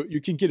 you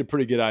can get a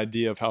pretty good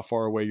idea of how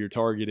far away your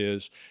target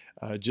is,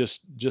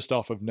 just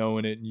off of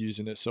knowing it and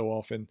using it so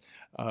often.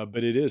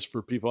 But it is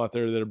for people out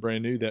there that are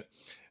brand new that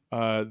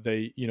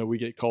we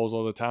get calls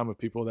all the time of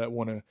people that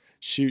want to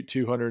shoot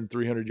 200 and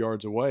 300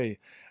 yards away.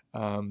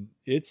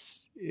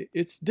 It's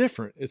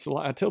different. It's a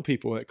lot. I tell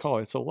people that call,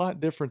 it's a lot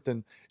different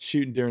than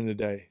shooting during the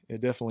day.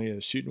 It definitely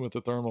is. Shooting with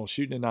a thermal,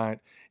 shooting at night.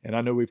 And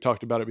I know we've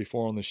talked about it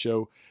before on the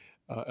show,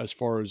 as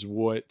far as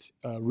what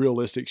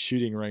realistic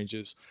shooting range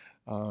is.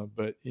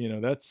 But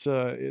that's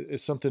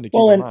it's something to keep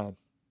in mind.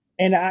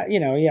 And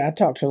I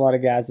talk to a lot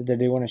of guys that they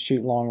do want to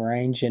shoot long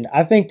range. And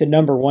I think the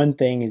number one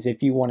thing is,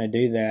 if you want to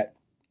do that,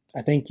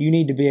 I think you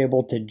need to be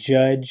able to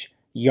judge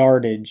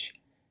yardage.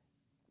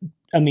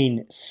 I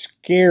mean,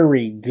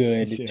 scary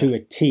good to a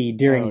T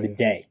during the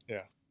day.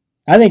 Yeah.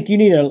 I think you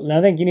need a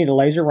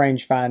laser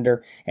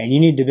rangefinder, and you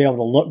need to be able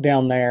to look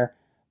down there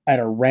at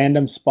a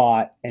random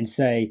spot and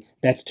say,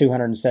 that's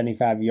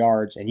 275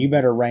 yards, and you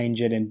better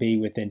range it and be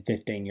within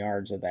 15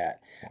 yards of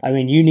that. I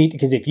mean,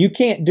 because if you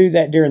can't do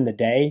that during the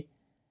day,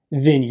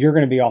 then you're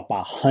going to be off by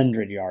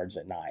 100 yards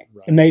at night,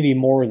 and maybe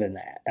more than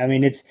that. I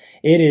mean, it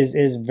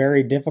is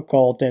very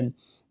difficult. And,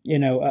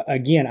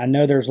 again, I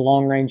know there's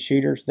long range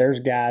shooters. There's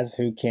guys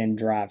who can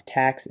drive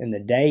tacks in the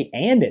day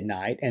and at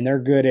night, and they're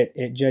good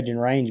at judging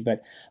range.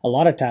 But a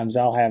lot of times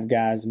I'll have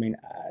guys,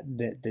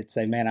 that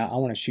say, man, I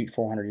want to shoot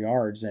 400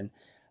 yards. And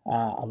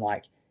I'm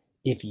like,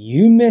 if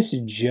you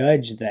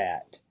misjudge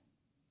that,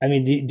 I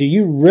mean, do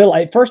you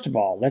really, first of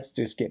all, let's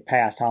just get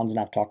past, Hans and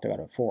I've talked about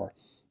it before.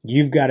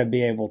 You've got to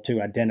be able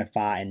to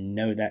identify and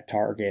know that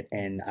target,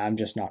 and I'm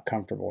just not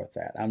comfortable with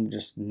that. I'm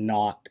just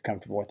not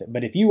comfortable with it.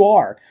 But if you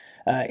are,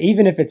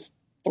 even if it's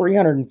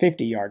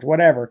 350 yards,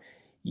 whatever,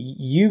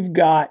 you've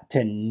got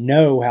to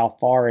know how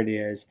far it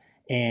is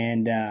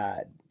and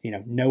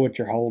know what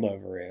your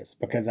holdover is.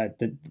 Because I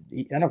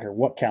don't care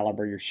what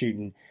caliber you're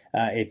shooting.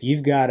 If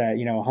you've got a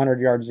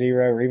 100-yard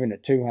zero or even a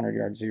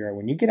 200-yard zero,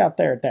 when you get out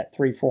there at that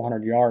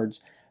 300-400 yards,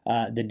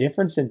 the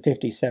difference in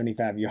 50,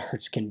 75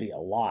 yards can be a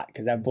lot,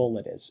 because that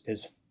bullet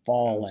is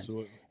falling.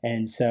 Absolutely.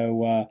 And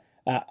so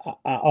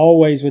I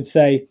always would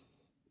say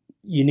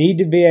you need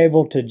to be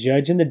able to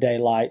judge in the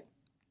daylight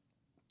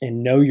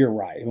and know you're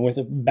right,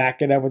 and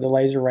back it up with a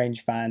laser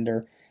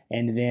rangefinder,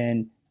 and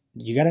then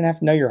you got to have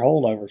to know your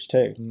holdovers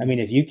too. I mean,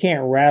 if you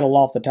can't rattle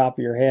off the top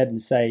of your head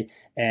and say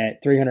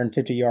at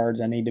 350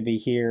 yards I need to be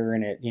here,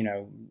 and at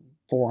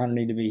 400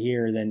 need to be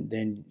here,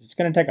 then it's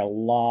going to take a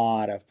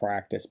lot of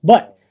practice.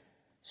 But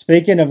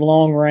speaking of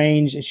long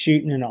range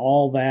shooting and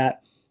all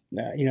that,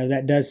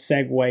 that does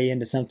segue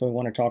into something we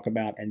want to talk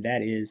about, and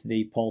that is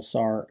the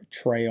Pulsar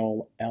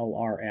Trail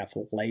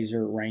LRF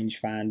laser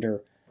rangefinder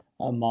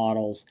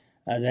models.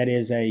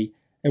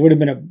 It would have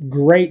been a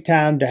great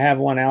time to have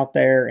one out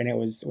there, and it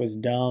was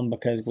dumb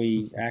because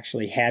we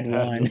actually had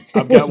one.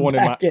 I've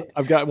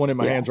got one in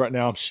my hands right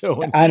now. I'm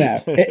showing. I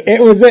know it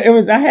was.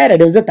 I had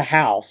it. It was at the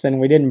house, and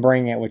we didn't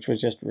bring it, which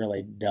was just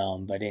really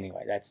dumb. But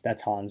anyway,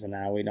 that's Hans and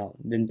I. We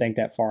didn't think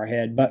that far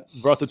ahead. But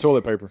brought the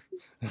toilet paper.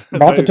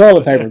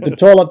 The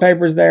toilet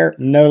paper's there.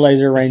 No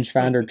laser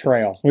rangefinder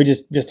trail. We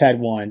just had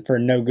one for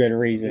no good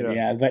reason.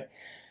 Yeah. But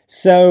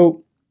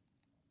so,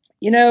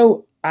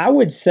 I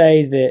would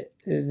say that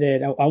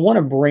I want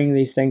to bring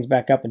these things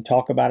back up and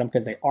talk about them,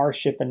 because they are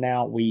shipping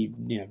now. We've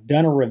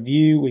done a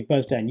review. We've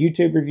both done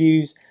YouTube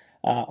reviews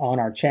on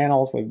our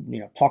channels.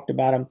 We've talked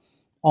about them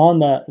on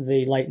the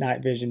Late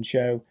Night Vision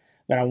show.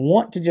 But I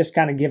want to just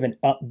kind of give an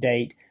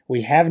update.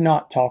 We have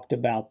not talked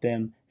about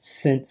them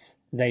since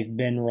they've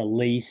been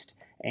released,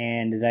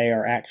 and they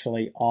are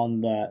actually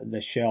on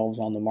the shelves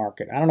on the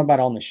market. I don't know about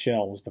on the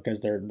shelves,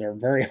 because they're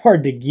very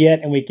hard to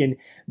get, and we can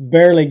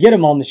barely get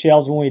them on the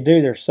shelves. When we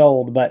do, they're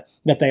sold, but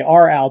they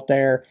are out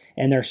there,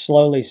 and they're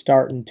slowly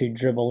starting to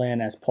dribble in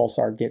as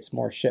Pulsar gets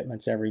more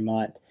shipments every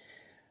month.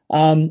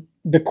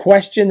 The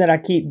question that I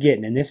keep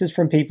getting, and this is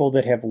from people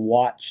that have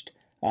watched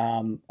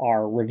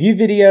our review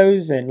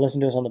videos and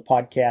listened to us on the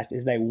podcast,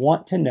 is they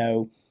want to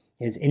know,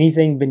 has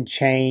anything been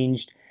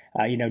changed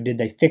Did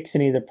they fix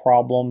any of the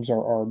problems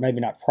or maybe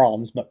not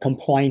problems, but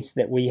complaints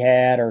that we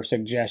had or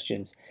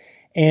suggestions?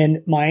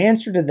 And my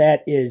answer to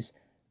that is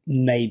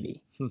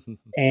maybe.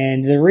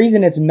 And the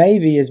reason it's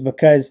maybe is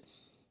because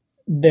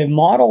the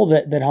model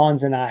that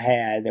Hans and I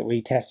had that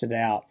we tested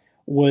out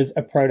was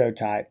a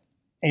prototype,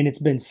 and it's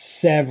been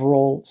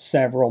several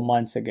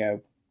months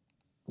ago.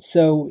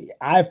 So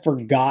I've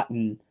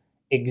forgotten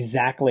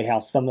exactly how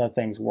some of the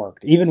things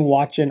worked. Even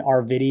watching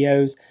our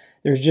videos,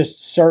 there's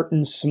just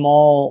certain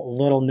small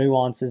little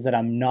nuances that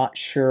I'm not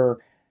sure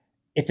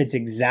if it's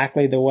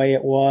exactly the way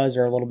it was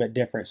or a little bit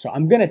different. So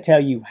I'm going to tell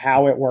you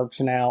how it works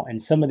now,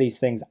 and some of these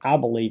things I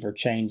believe are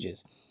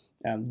changes.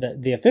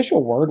 The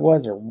official word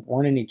was there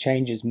weren't any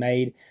changes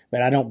made,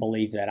 but I don't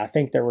believe that. I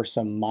think there were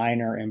some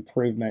minor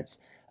improvements,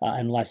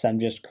 unless I'm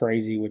just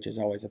crazy, which is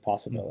always a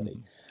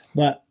possibility.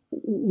 But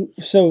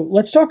so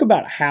let's talk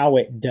about how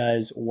it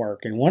does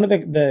work. And one of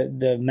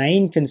the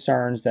main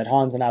concerns that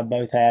Hans and I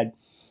both had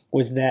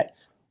was that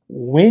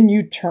when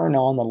you turn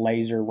on the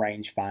laser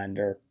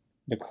rangefinder,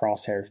 the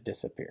crosshairs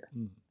disappear.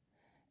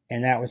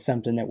 And that was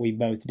something that we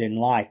both didn't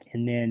like.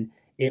 And then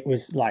it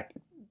was like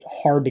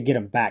hard to get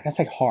them back. I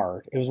say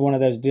hard. It was one of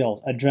those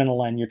deals.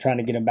 Adrenaline, you're trying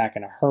to get them back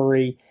in a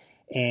hurry,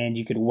 and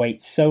you could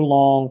wait so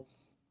long,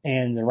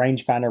 and the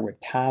rangefinder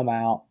would time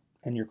out,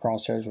 and your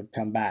crosshairs would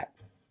come back.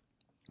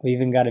 We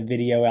even got a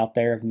video out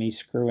there of me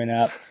screwing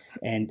up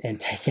and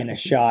taking a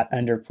shot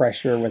under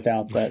pressure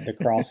without the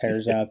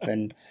crosshairs up.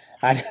 And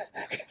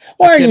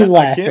why are you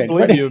laughing? I can't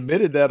believe you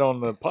admitted that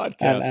on the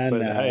podcast.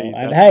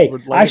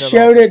 I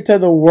showed it to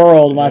the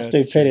world, my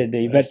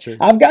stupidity. But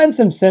I've gotten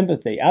some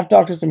sympathy. I've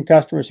talked to some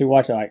customers who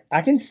watch it like,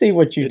 I can see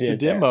what you did. It's a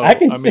demo.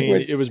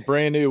 It was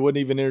brand new. It wasn't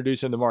even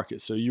introduced in the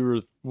market. So you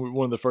were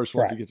one of the first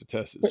ones to get to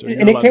test it. So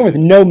and it came with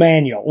no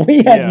manual.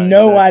 We had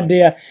no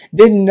idea.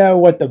 Didn't know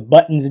what the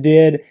buttons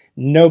did.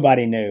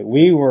 Nobody knew.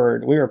 We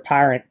were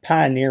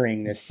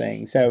pioneering this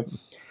thing. So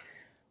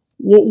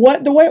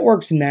the way it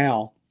works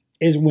now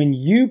is when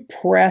you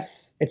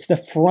press, it's the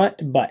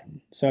front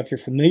button. So if you're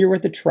familiar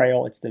with the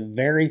trail, it's the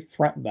very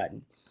front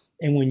button.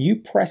 And when you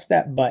press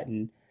that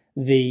button,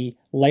 the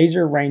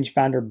laser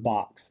rangefinder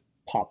box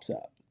pops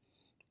up.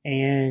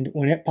 And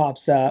when it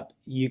pops up,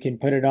 you can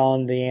put it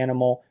on the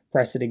animal,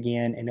 press it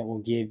again, and it will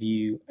give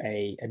you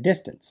a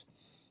distance.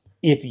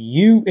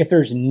 If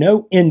there's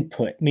no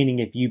input, meaning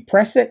if you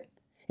press it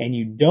and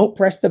you don't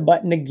press the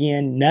button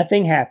again,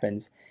 nothing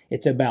happens.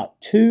 It's about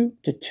 2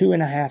 to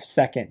 2.5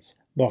 seconds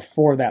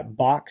before that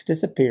box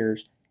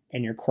disappears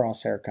and your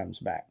crosshair comes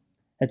back.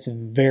 That's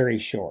very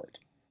short.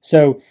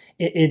 So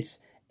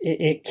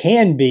it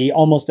can be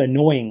almost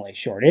annoyingly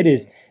short. It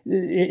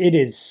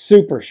is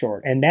super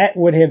short, and that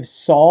would have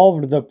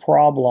solved the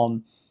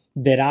problem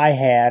that I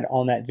had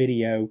on that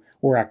video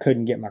where I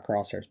couldn't get my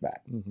crosshairs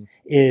back.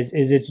 Is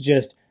it's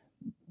just,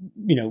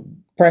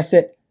 press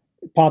it,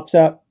 pops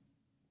up,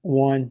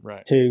 1,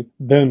 2,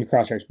 boom, your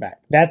crosshairs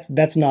back.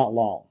 That's not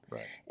long.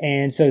 Right.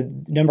 And so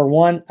number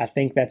one, I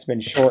think that's been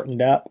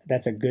shortened up.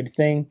 That's a good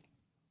thing.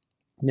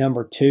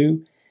 Number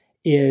two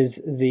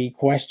is the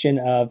question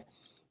of,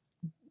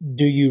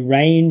 do you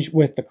range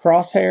with the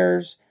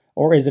crosshairs,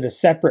 or is it a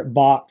separate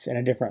box in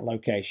a different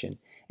location?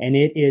 And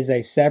it is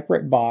a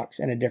separate box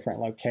in a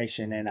different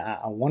location. And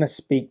I want to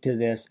speak to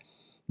this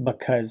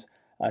because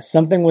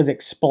something was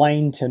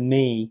explained to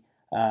me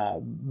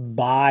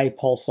by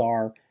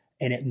Pulsar,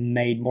 and it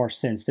made more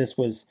sense. This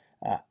was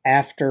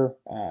after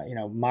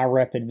my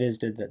rep had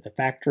visited the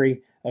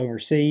factory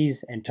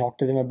overseas and talked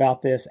to them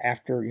about this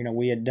after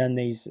we had done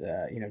these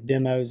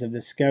demos of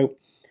the scope.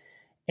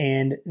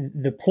 And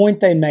the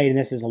point they made, and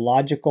this is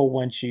logical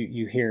once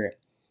you hear it,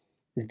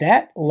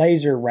 that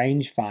laser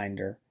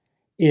rangefinder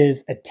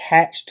is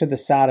attached to the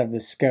side of the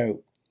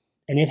scope,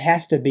 and it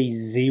has to be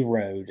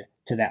zeroed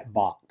to that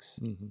box.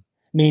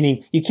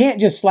 Meaning you can't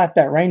just slap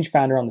that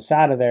rangefinder on the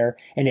side of there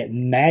and it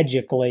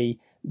magically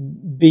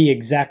be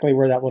exactly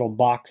where that little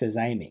box is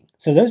aiming.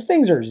 So those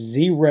things are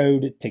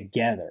zeroed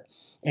together.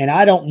 And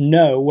I don't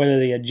know whether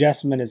the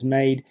adjustment is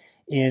made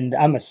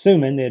I'm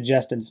assuming the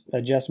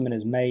adjustment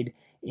is made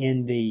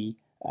in the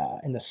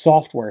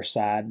software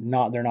side.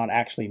 They're not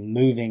actually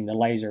moving the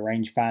laser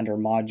rangefinder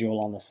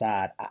module on the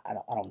side. I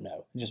don't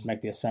know. Just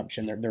make the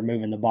assumption they're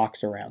moving the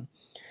box around.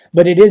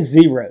 But it is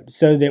zeroed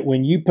so that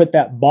when you put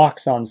that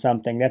box on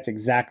something, that's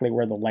exactly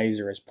where the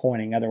laser is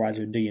pointing. Otherwise,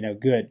 it would do you no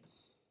good.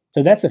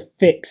 So that's a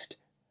fixed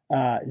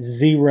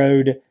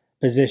zeroed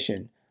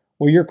position.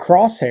 Well, your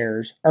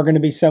crosshairs are going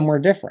to be somewhere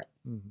different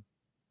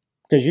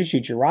because you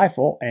shoot your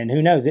rifle and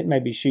who knows, it may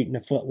be shooting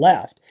a foot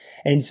left.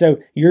 And so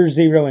you're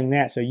zeroing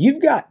that. So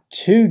you've got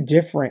two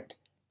different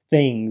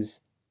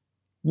things,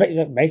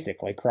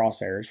 basically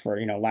crosshairs for,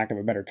 lack of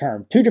a better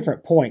term, two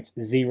different points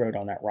zeroed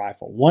on that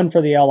rifle. One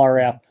for the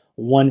LRF,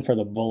 one for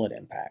the bullet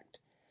impact.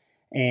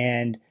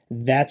 And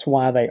that's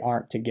why they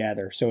aren't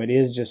together. So it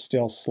is just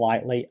still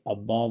slightly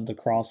above the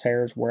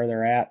crosshairs where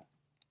they're at.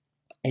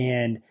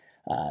 And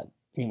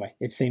anyway,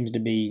 it seems to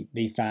be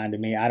fine to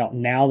me.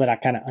 Now that I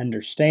kind of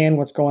understand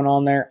what's going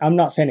on there, I'm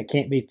not saying it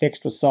can't be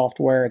fixed with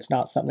software. It's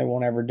not something they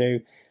won't ever do.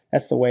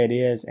 That's the way it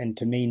is. And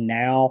to me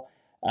now,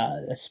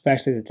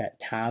 especially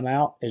that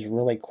timeout is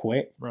really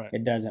quick,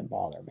 it doesn't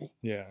bother me.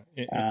 Yeah,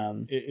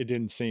 it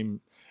didn't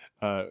seem.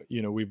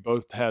 We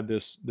both had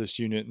this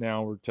unit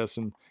now we're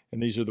testing,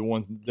 and these are the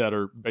ones that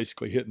are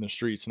basically hitting the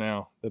streets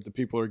now that the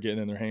people are getting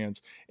in their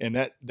hands. And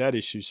that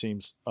issue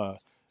seems,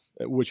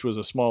 which was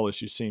a small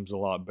issue, seems a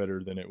lot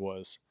better than it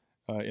was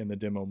in the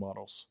demo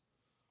models.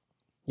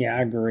 Yeah,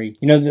 I agree.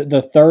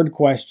 The third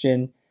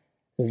question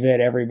that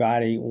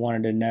everybody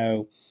wanted to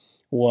know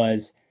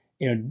was,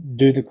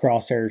 do the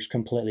crosshairs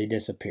completely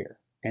disappear?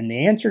 And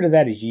the answer to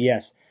that is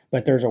yes,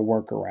 but there's a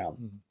workaround.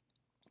 Mm-hmm.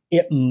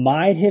 It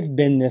might have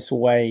been this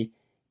way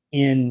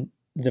in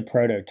the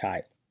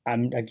prototype.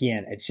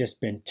 Again, it's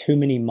just been too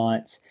many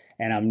months,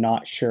 and I'm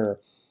not sure.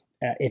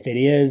 If it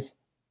is,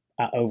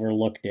 I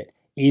overlooked it.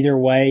 Either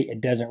way, it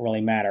doesn't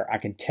really matter. I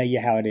can tell you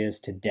how it is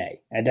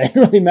today. It doesn't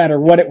really matter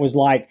what it was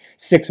like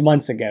 6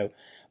 months ago.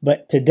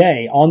 But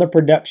today, on the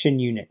production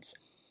units,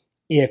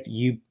 if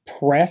you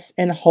press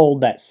and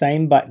hold that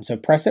same button, so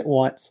press it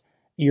once,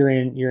 you're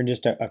in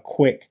just a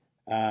quick,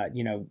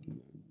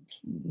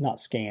 not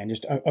scan,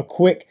 just a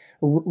quick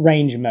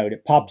range mode.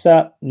 It pops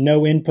up,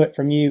 no input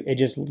from you, it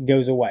just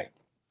goes away.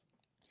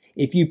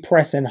 If you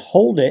press and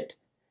hold it,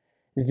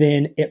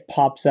 then it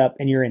pops up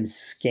and you're in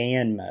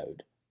scan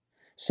mode.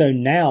 So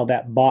now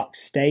that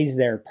box stays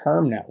there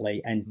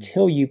permanently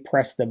until you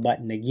press the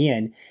button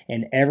again,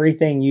 and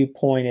everything you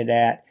pointed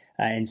at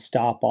and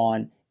stop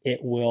on, it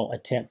will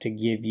attempt to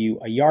give you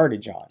a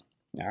yardage on.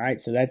 All right,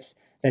 so that's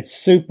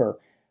super.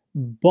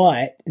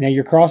 But now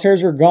your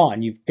crosshairs are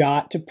gone. You've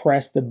got to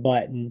press the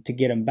button to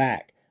get them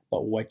back.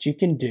 But what you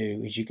can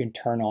do is you can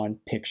turn on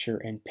picture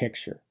in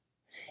picture.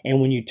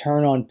 And when you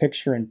turn on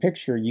picture in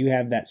picture, you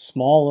have that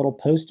small little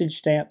postage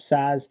stamp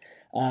size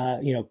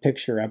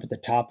picture up at the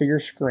top of your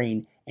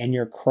screen, and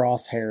your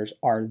crosshairs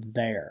are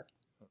there.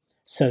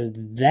 So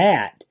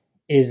that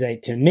is,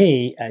 to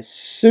me, a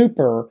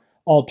super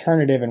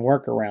alternative and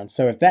workaround.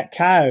 So if that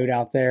coyote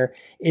out there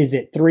is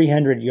at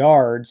 300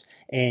 yards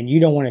and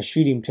you don't want to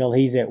shoot him till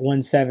he's at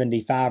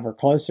 175 or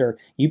closer,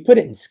 you put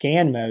it in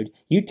scan mode,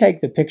 you take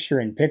the picture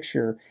in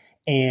picture,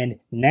 and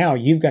now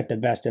you've got the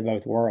best of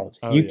both worlds.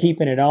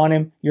 Keeping it on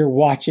him, you're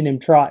watching him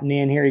trotting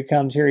in, here he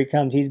comes,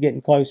 he's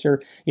getting closer,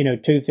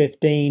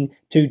 215,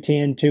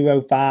 210,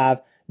 205,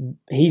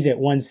 he's at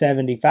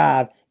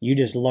 175, you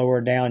just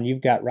lower down,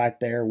 you've got right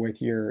there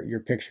with your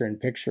picture in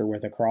picture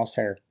with a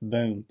crosshair,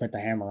 boom, put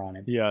the hammer on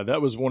him. Yeah,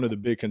 that was one of the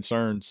big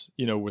concerns,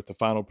 with the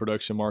final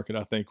production market,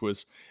 I think,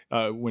 was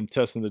when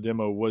testing the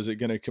demo, was it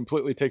going to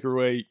completely take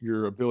away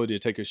your ability to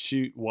take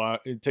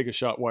a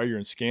shot while you're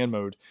in scan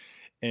mode?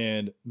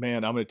 And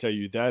man, I'm going to tell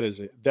you, that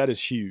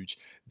is huge,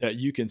 that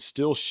you can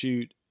still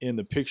shoot in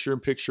the picture in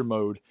picture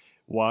mode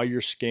while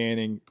you're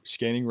scanning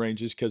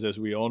ranges, because as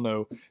we all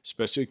know,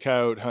 especially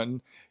coyote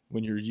hunting,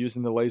 when you're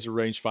using the laser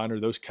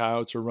rangefinder, those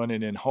coyotes are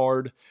running in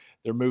hard.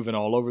 They're moving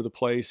all over the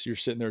place. You're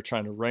sitting there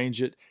trying to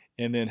range it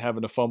and then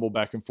having to fumble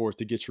back and forth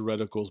to get your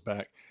reticles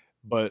back.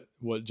 But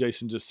what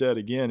Jason just said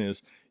again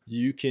is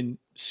you can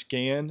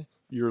scan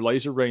your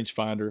laser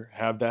rangefinder,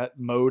 have that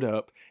mode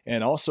up,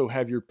 and also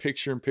have your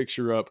picture in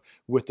picture up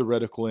with the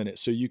reticle in it.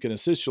 So you can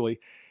essentially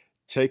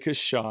take a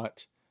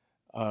shot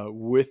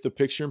with the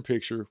picture in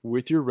picture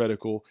with your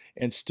reticle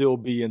and still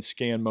be in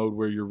scan mode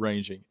where you're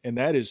ranging. And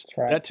that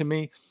to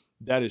me,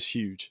 that is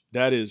huge.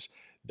 That is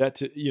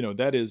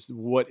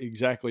what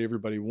exactly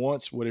everybody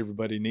wants, what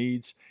everybody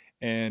needs.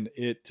 And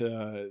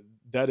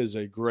that is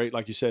a great,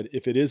 like you said,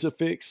 if it is a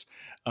fix,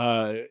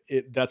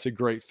 that's a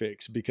great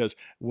fix, because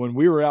when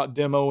we were out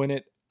demoing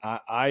it,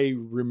 I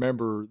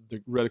remember the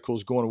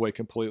reticles going away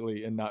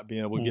completely and not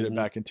being able to get it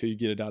back until you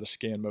get it out of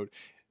scan mode.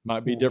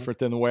 Might be different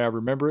than the way I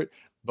remember it,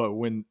 but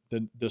when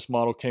this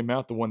model came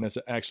out, the one that's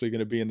actually going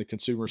to be in the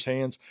consumer's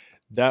hands,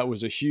 that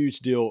was a huge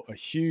deal, a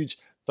huge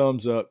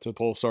thumbs up to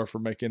Pulsar for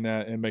making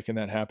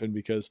that happen,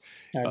 because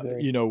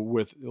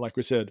with, like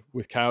we said,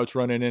 with coyotes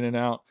running in and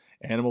out,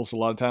 animals a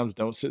lot of times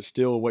don't sit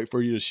still and wait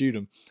for you to shoot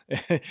them.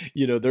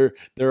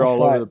 They're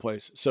all over the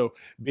place. So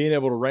being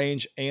able to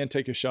range and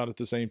take a shot at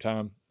the same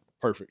time,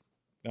 perfect,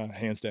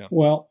 hands down.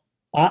 Well,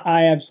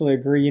 I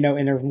absolutely agree.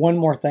 And there's one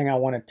more thing I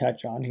want to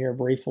touch on here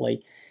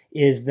briefly,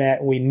 is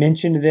that we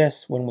mentioned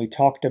this when we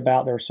talked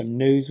about, there was some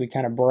news we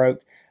kind of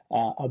broke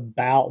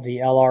about the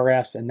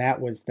LRFs, and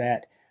that was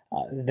that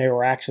they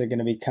were actually going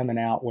to be coming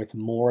out with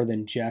more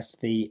than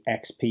just the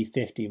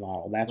XP50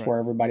 model. That's where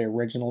everybody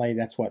originally,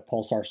 that's what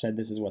Pulsar said,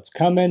 this is what's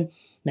coming.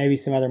 Maybe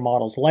some other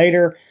models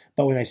later.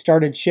 But when they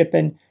started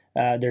shipping,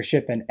 they're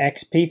shipping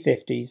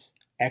XP50s,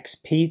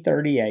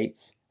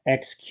 XP38s,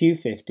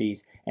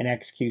 XQ50s, and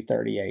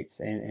XQ38s.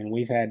 And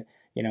we've had,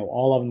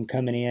 all of them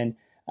coming in.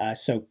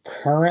 So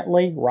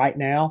currently, right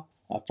now,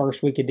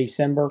 first week of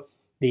December,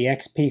 the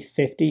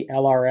XP50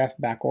 LRF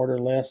backorder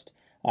list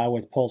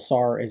with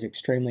Pulsar is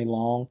extremely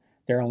long.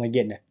 They're only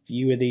getting a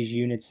few of these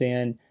units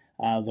in.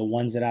 The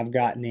ones that I've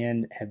gotten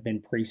in have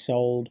been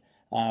pre-sold.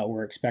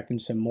 We're expecting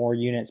some more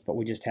units, but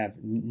we just have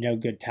no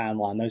good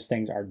timeline. Those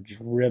things are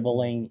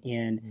dribbling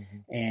in,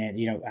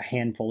 and a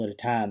handful at a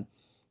time.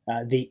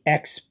 The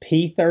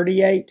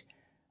XP38,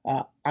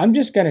 I'm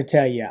just going to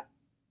tell you,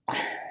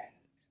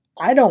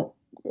 I don't,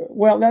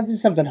 well, that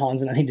is something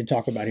Hans and I need to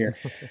talk about here.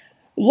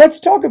 Let's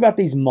talk about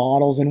these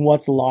models and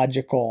what's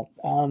logical.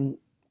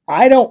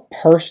 I don't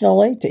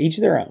personally, to each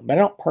their own, but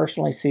I don't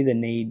personally see the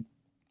need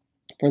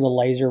for the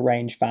laser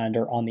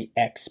rangefinder on the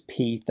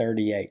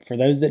XP38. For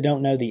those that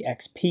don't know, the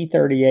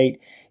XP38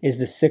 is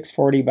the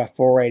 640 by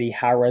 480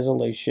 high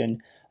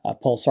resolution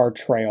Pulsar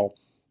trail,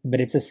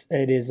 but it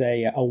is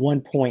a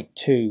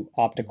 1.2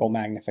 optical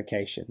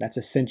magnification. That's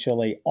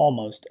essentially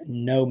almost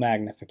no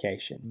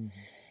magnification.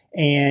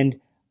 And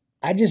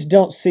I just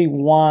don't see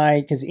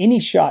why, because any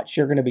shots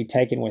you're going to be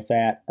taking with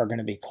that are going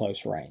to be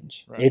close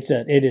range. Right.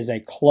 It is a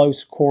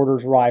close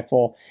quarters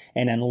rifle,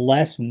 and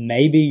unless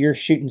maybe you're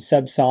shooting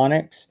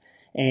subsonics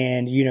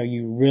and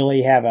you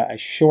really have a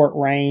short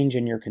range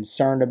and you're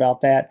concerned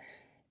about that,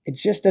 it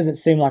just doesn't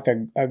seem like I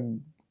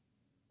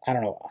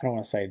don't know, I don't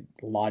want to say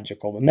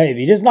logical, but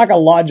maybe just like a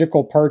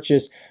logical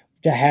purchase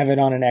to have it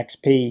on an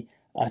XP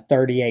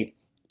 38.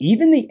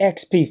 Even the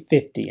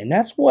XP50, and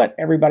that's what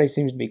everybody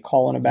seems to be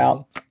calling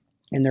about,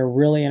 and they're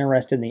really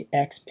interested in the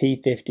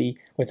XP50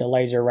 with the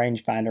laser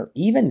rangefinder.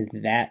 Even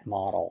that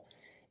model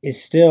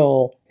is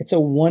still, it's a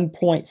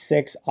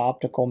 1.6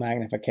 optical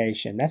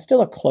magnification. That's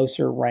still a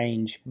closer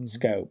range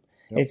scope.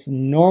 Yep. It's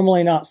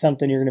normally not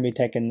something you're going to be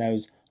taking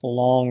those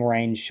long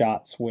range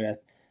shots with.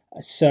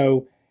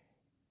 So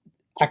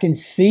I can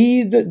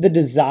see the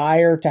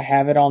desire to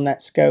have it on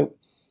that scope,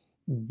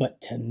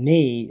 but to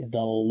me,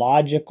 the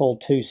logical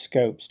two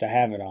scopes to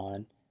have it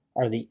on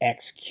are the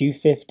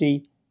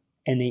XQ50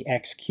 and the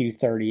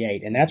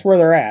XQ38, and that's where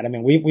they're at. I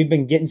mean, we've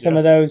been getting some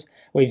of those.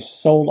 We've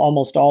sold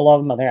almost all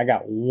of them. I think I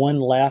got one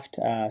left.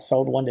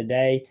 Sold one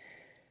today.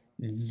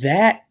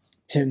 That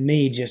to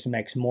me just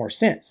makes more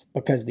sense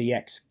because the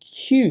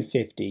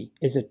XQ50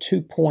 is a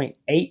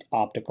 2.8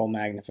 optical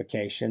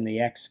magnification. The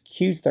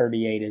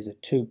XQ38 is a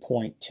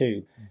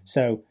 2.2.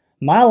 So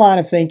my line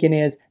of thinking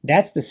is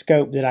that's the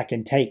scope that I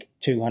can take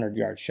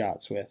 200-yard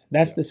shots with.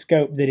 That's the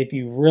scope that if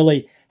you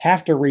really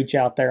have to reach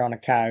out there on a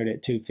coyote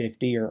at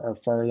 250 or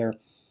further,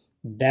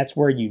 that's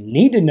where you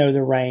need to know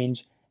the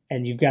range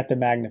and you've got the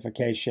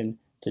magnification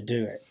to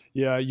do it.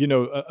 Yeah,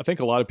 I think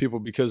a lot of people,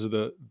 because of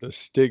the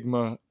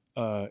stigma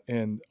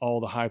and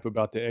all the hype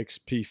about the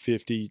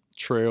XP50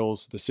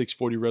 trails, the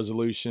 640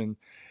 resolution,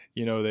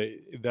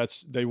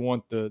 they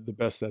want the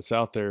best that's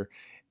out there.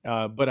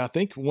 But I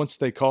think once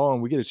they call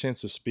and we get a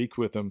chance to speak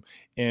with them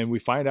and we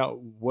find out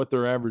what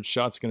their average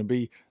shot's going to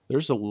be,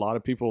 there's a lot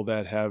of people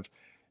that have,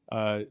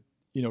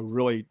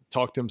 really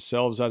talked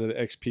themselves out of the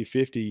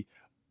XP50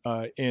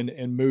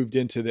 and moved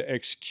into the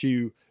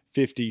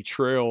XQ50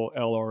 trail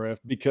LRF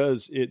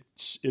because it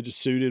is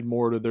suited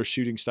more to their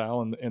shooting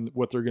style and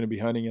what they're going to be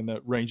hunting and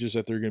the ranges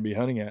that they're going to be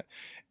hunting at.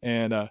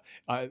 And,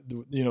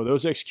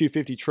 those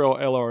XQ50 trail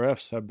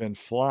LRFs have been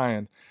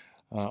flying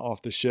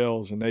off the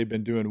shelves, and they've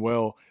been doing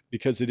well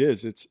because a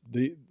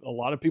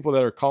lot of people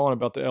that are calling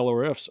about the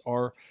LRFs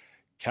are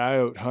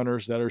coyote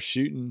hunters that are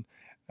shooting,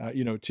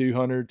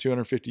 200,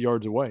 250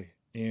 yards away.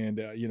 And,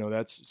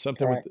 that's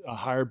something with a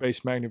higher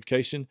base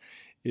magnification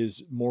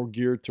is more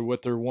geared to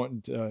what they're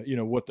wanting,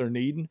 what they're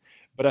needing.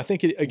 But I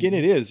think,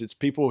 it's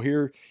people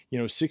here,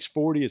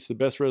 640, it's the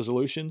best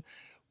resolution.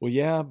 Well,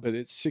 yeah, but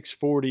it's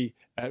 640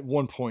 at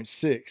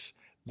 1.6.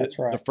 That's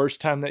right. The first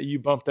time that you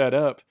bump that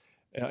up,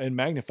 and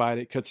magnified,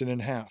 it cuts it in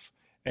half.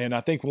 And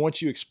I think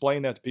once you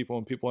explain that to people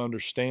and people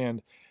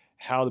understand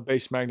how the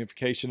base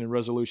magnification and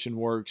resolution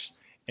works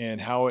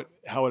and how it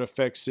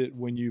affects it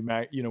when you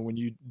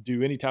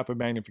do any type of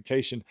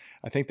magnification,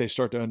 I think they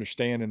start to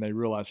understand and they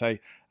realize, hey,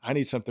 I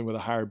need something with a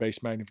higher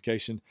base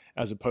magnification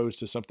as opposed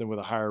to something with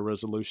a higher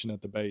resolution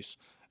at the base.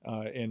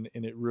 And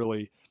it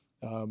really,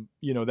 that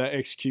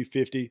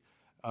XQ50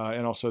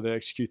 and also the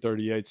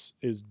XQ38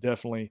 is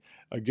definitely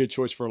a good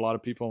choice for a lot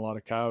of people, a lot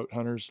of coyote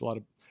hunters, a lot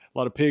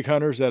of pig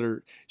hunters that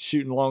are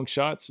shooting long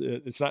shots.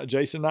 It's not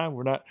Jason and I.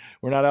 We're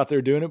not out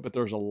there doing it, but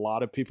there's a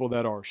lot of people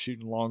that are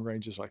shooting long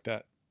ranges like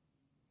that.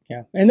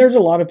 Yeah, and there's a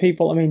lot of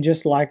people. I mean,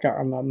 just like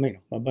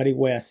my buddy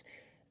Wes.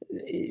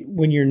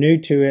 When you're new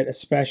to it,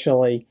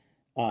 especially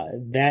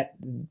that,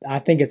 I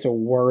think it's a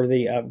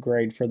worthy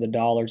upgrade for the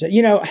dollars.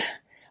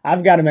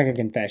 I've got to make a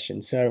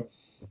confession. So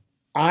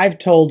I've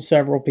told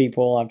several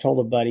people. I've told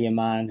a buddy of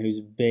mine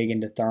who's big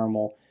into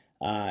thermal.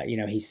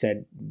 He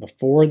said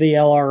before the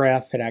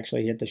LRF had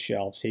actually hit the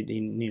shelves, he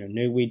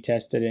knew we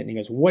tested it, and he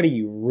goes, "What do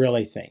you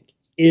really think?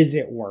 Is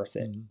it worth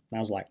it?" And I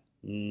was like,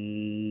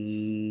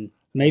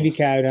 maybe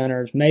coyote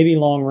hunters, maybe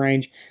long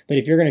range, but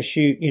if you're going to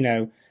shoot,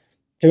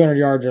 200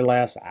 yards or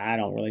less, I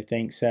don't really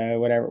think so.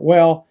 Whatever.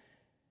 Well,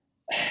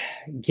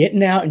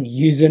 getting out and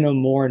using them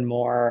more and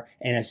more,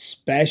 and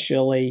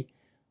especially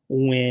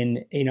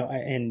when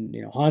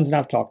Hans and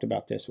I've talked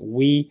about this.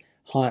 We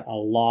hunt a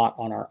lot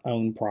on our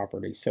own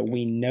property, so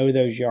we know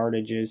those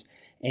yardages,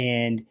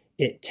 and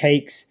it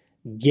takes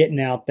getting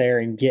out there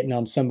and getting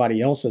on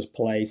somebody else's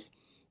place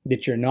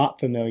that you're not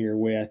familiar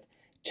with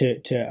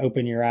to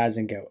open your eyes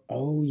and go,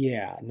 oh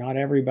yeah, not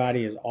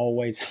everybody is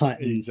always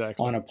hunting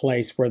on a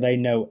place where they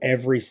know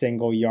every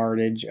single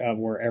yardage of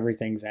where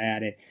everything's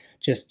at. And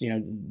just,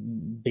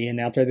 being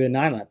out there the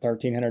night on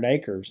 1,300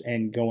 acres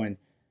and going,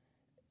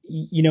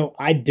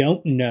 I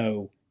don't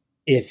know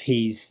if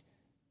he's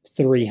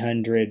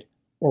 300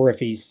 or if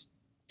he's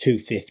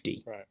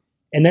 250. Right.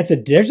 And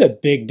there's a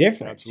big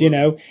difference,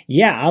 Absolutely.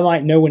 Yeah, I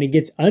might know when he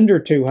gets under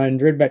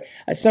 200, but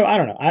so I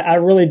don't know. I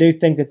really do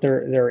think that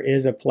there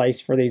is a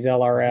place for these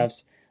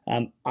LRFs.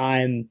 I'm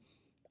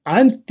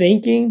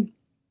thinking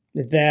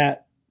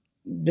that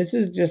this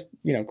is just,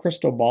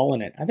 crystal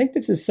balling it. I think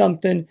this is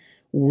something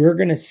we're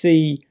going to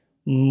see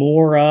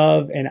more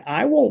of, and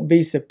I won't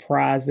be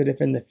surprised that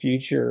if in the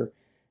future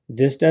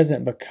this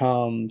doesn't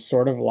become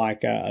sort of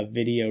like a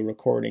video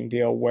recording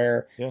deal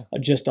where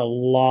just a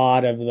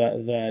lot of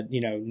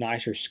the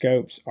nicer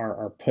scopes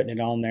are putting it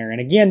on there.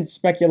 And again,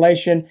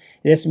 speculation,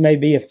 this may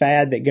be a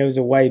fad that goes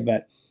away,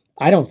 but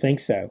I don't think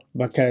so,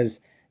 because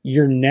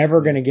you're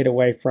never going to get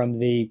away from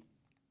the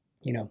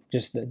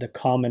just the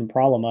common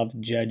problem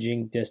of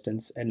judging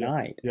distance at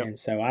night. And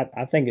so I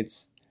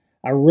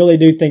really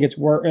do think it's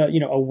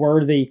a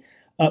worthy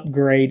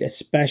upgrade,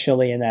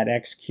 especially in that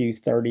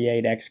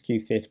XQ38,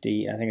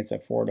 XQ50. I think it's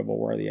affordable,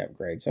 worthy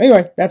upgrade. So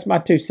anyway, that's my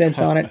 2 cents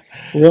on it.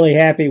 Really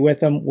happy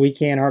with them. We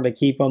can hardly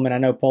keep them, and I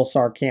know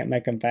Pulsar can't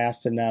make them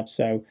fast enough.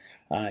 So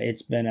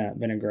it's been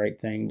a great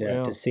thing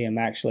to see them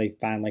actually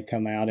finally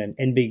come out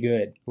and be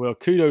good. Well,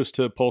 kudos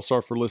to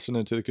Pulsar for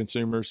listening to the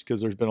consumers,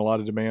 because there's been a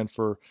lot of demand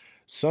for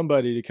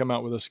somebody to come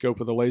out with a scope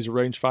with a laser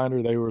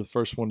rangefinder. They were the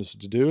first ones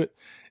to do it.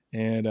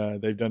 And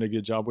they've done a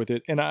good job with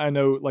it. And I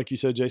know, like you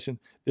said, Jason,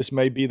 this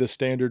may be the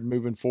standard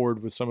moving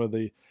forward with some of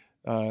the,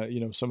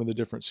 some of the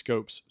different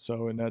scopes.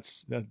 So, and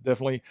that's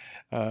definitely,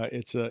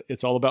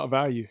 it's all about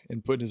value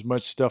and putting as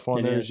much stuff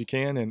on there as you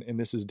can. And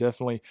this is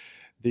definitely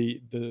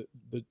the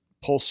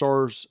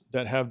Pulsars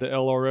that have the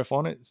LRF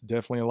on it. It's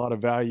definitely a lot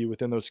of value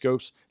within those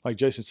scopes. Like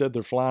Jason said,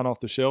 they're flying off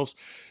the shelves.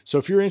 So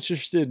if you're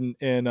interested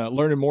in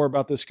learning more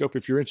about this scope,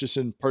 if you're interested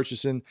in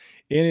purchasing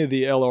any of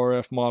the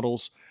LRF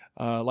models,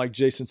 like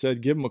Jason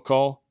said, give them a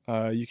call.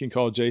 You can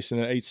call Jason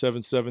at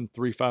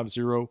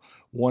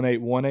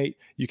 877-350-1818.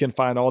 You can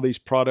find all these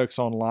products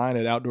online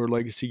at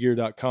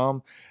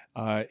outdoorlegacygear.com.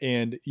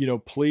 And,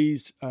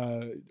 please,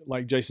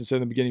 like Jason said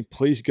in the beginning,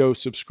 please go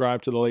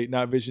subscribe to the Late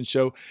Night Vision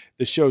Show.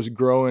 The show's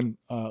growing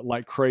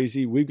like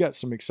crazy. We've got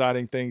some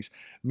exciting things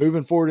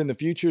moving forward in the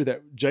future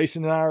that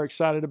Jason and I are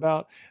excited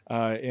about.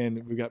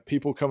 And we've got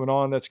people coming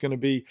on that's going to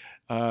be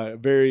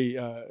very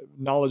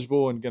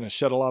knowledgeable and going to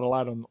shed a lot of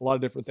light on a lot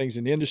of different things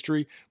in the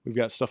industry. We've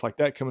got stuff like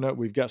that coming up.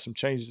 We've got some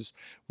changes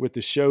with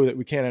the show that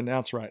we can't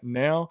announce right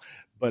now,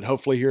 but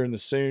hopefully here in the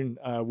soon,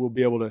 we'll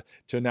be able to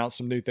announce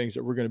some new things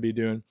that we're going to be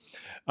doing.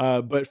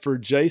 But for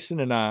Jason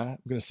and I'm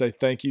going to say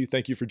thank you.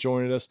 Thank you for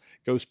joining us.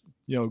 Go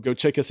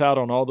check us out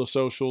on all the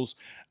socials.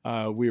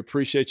 We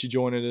appreciate you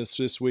joining us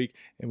this week,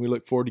 and we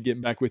look forward to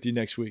getting back with you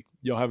next week.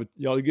 Y'all have a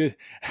good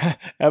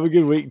have a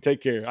good week and take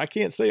care. I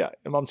can't say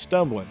I'm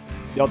stumbling.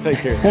 Y'all take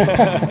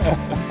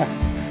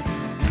care.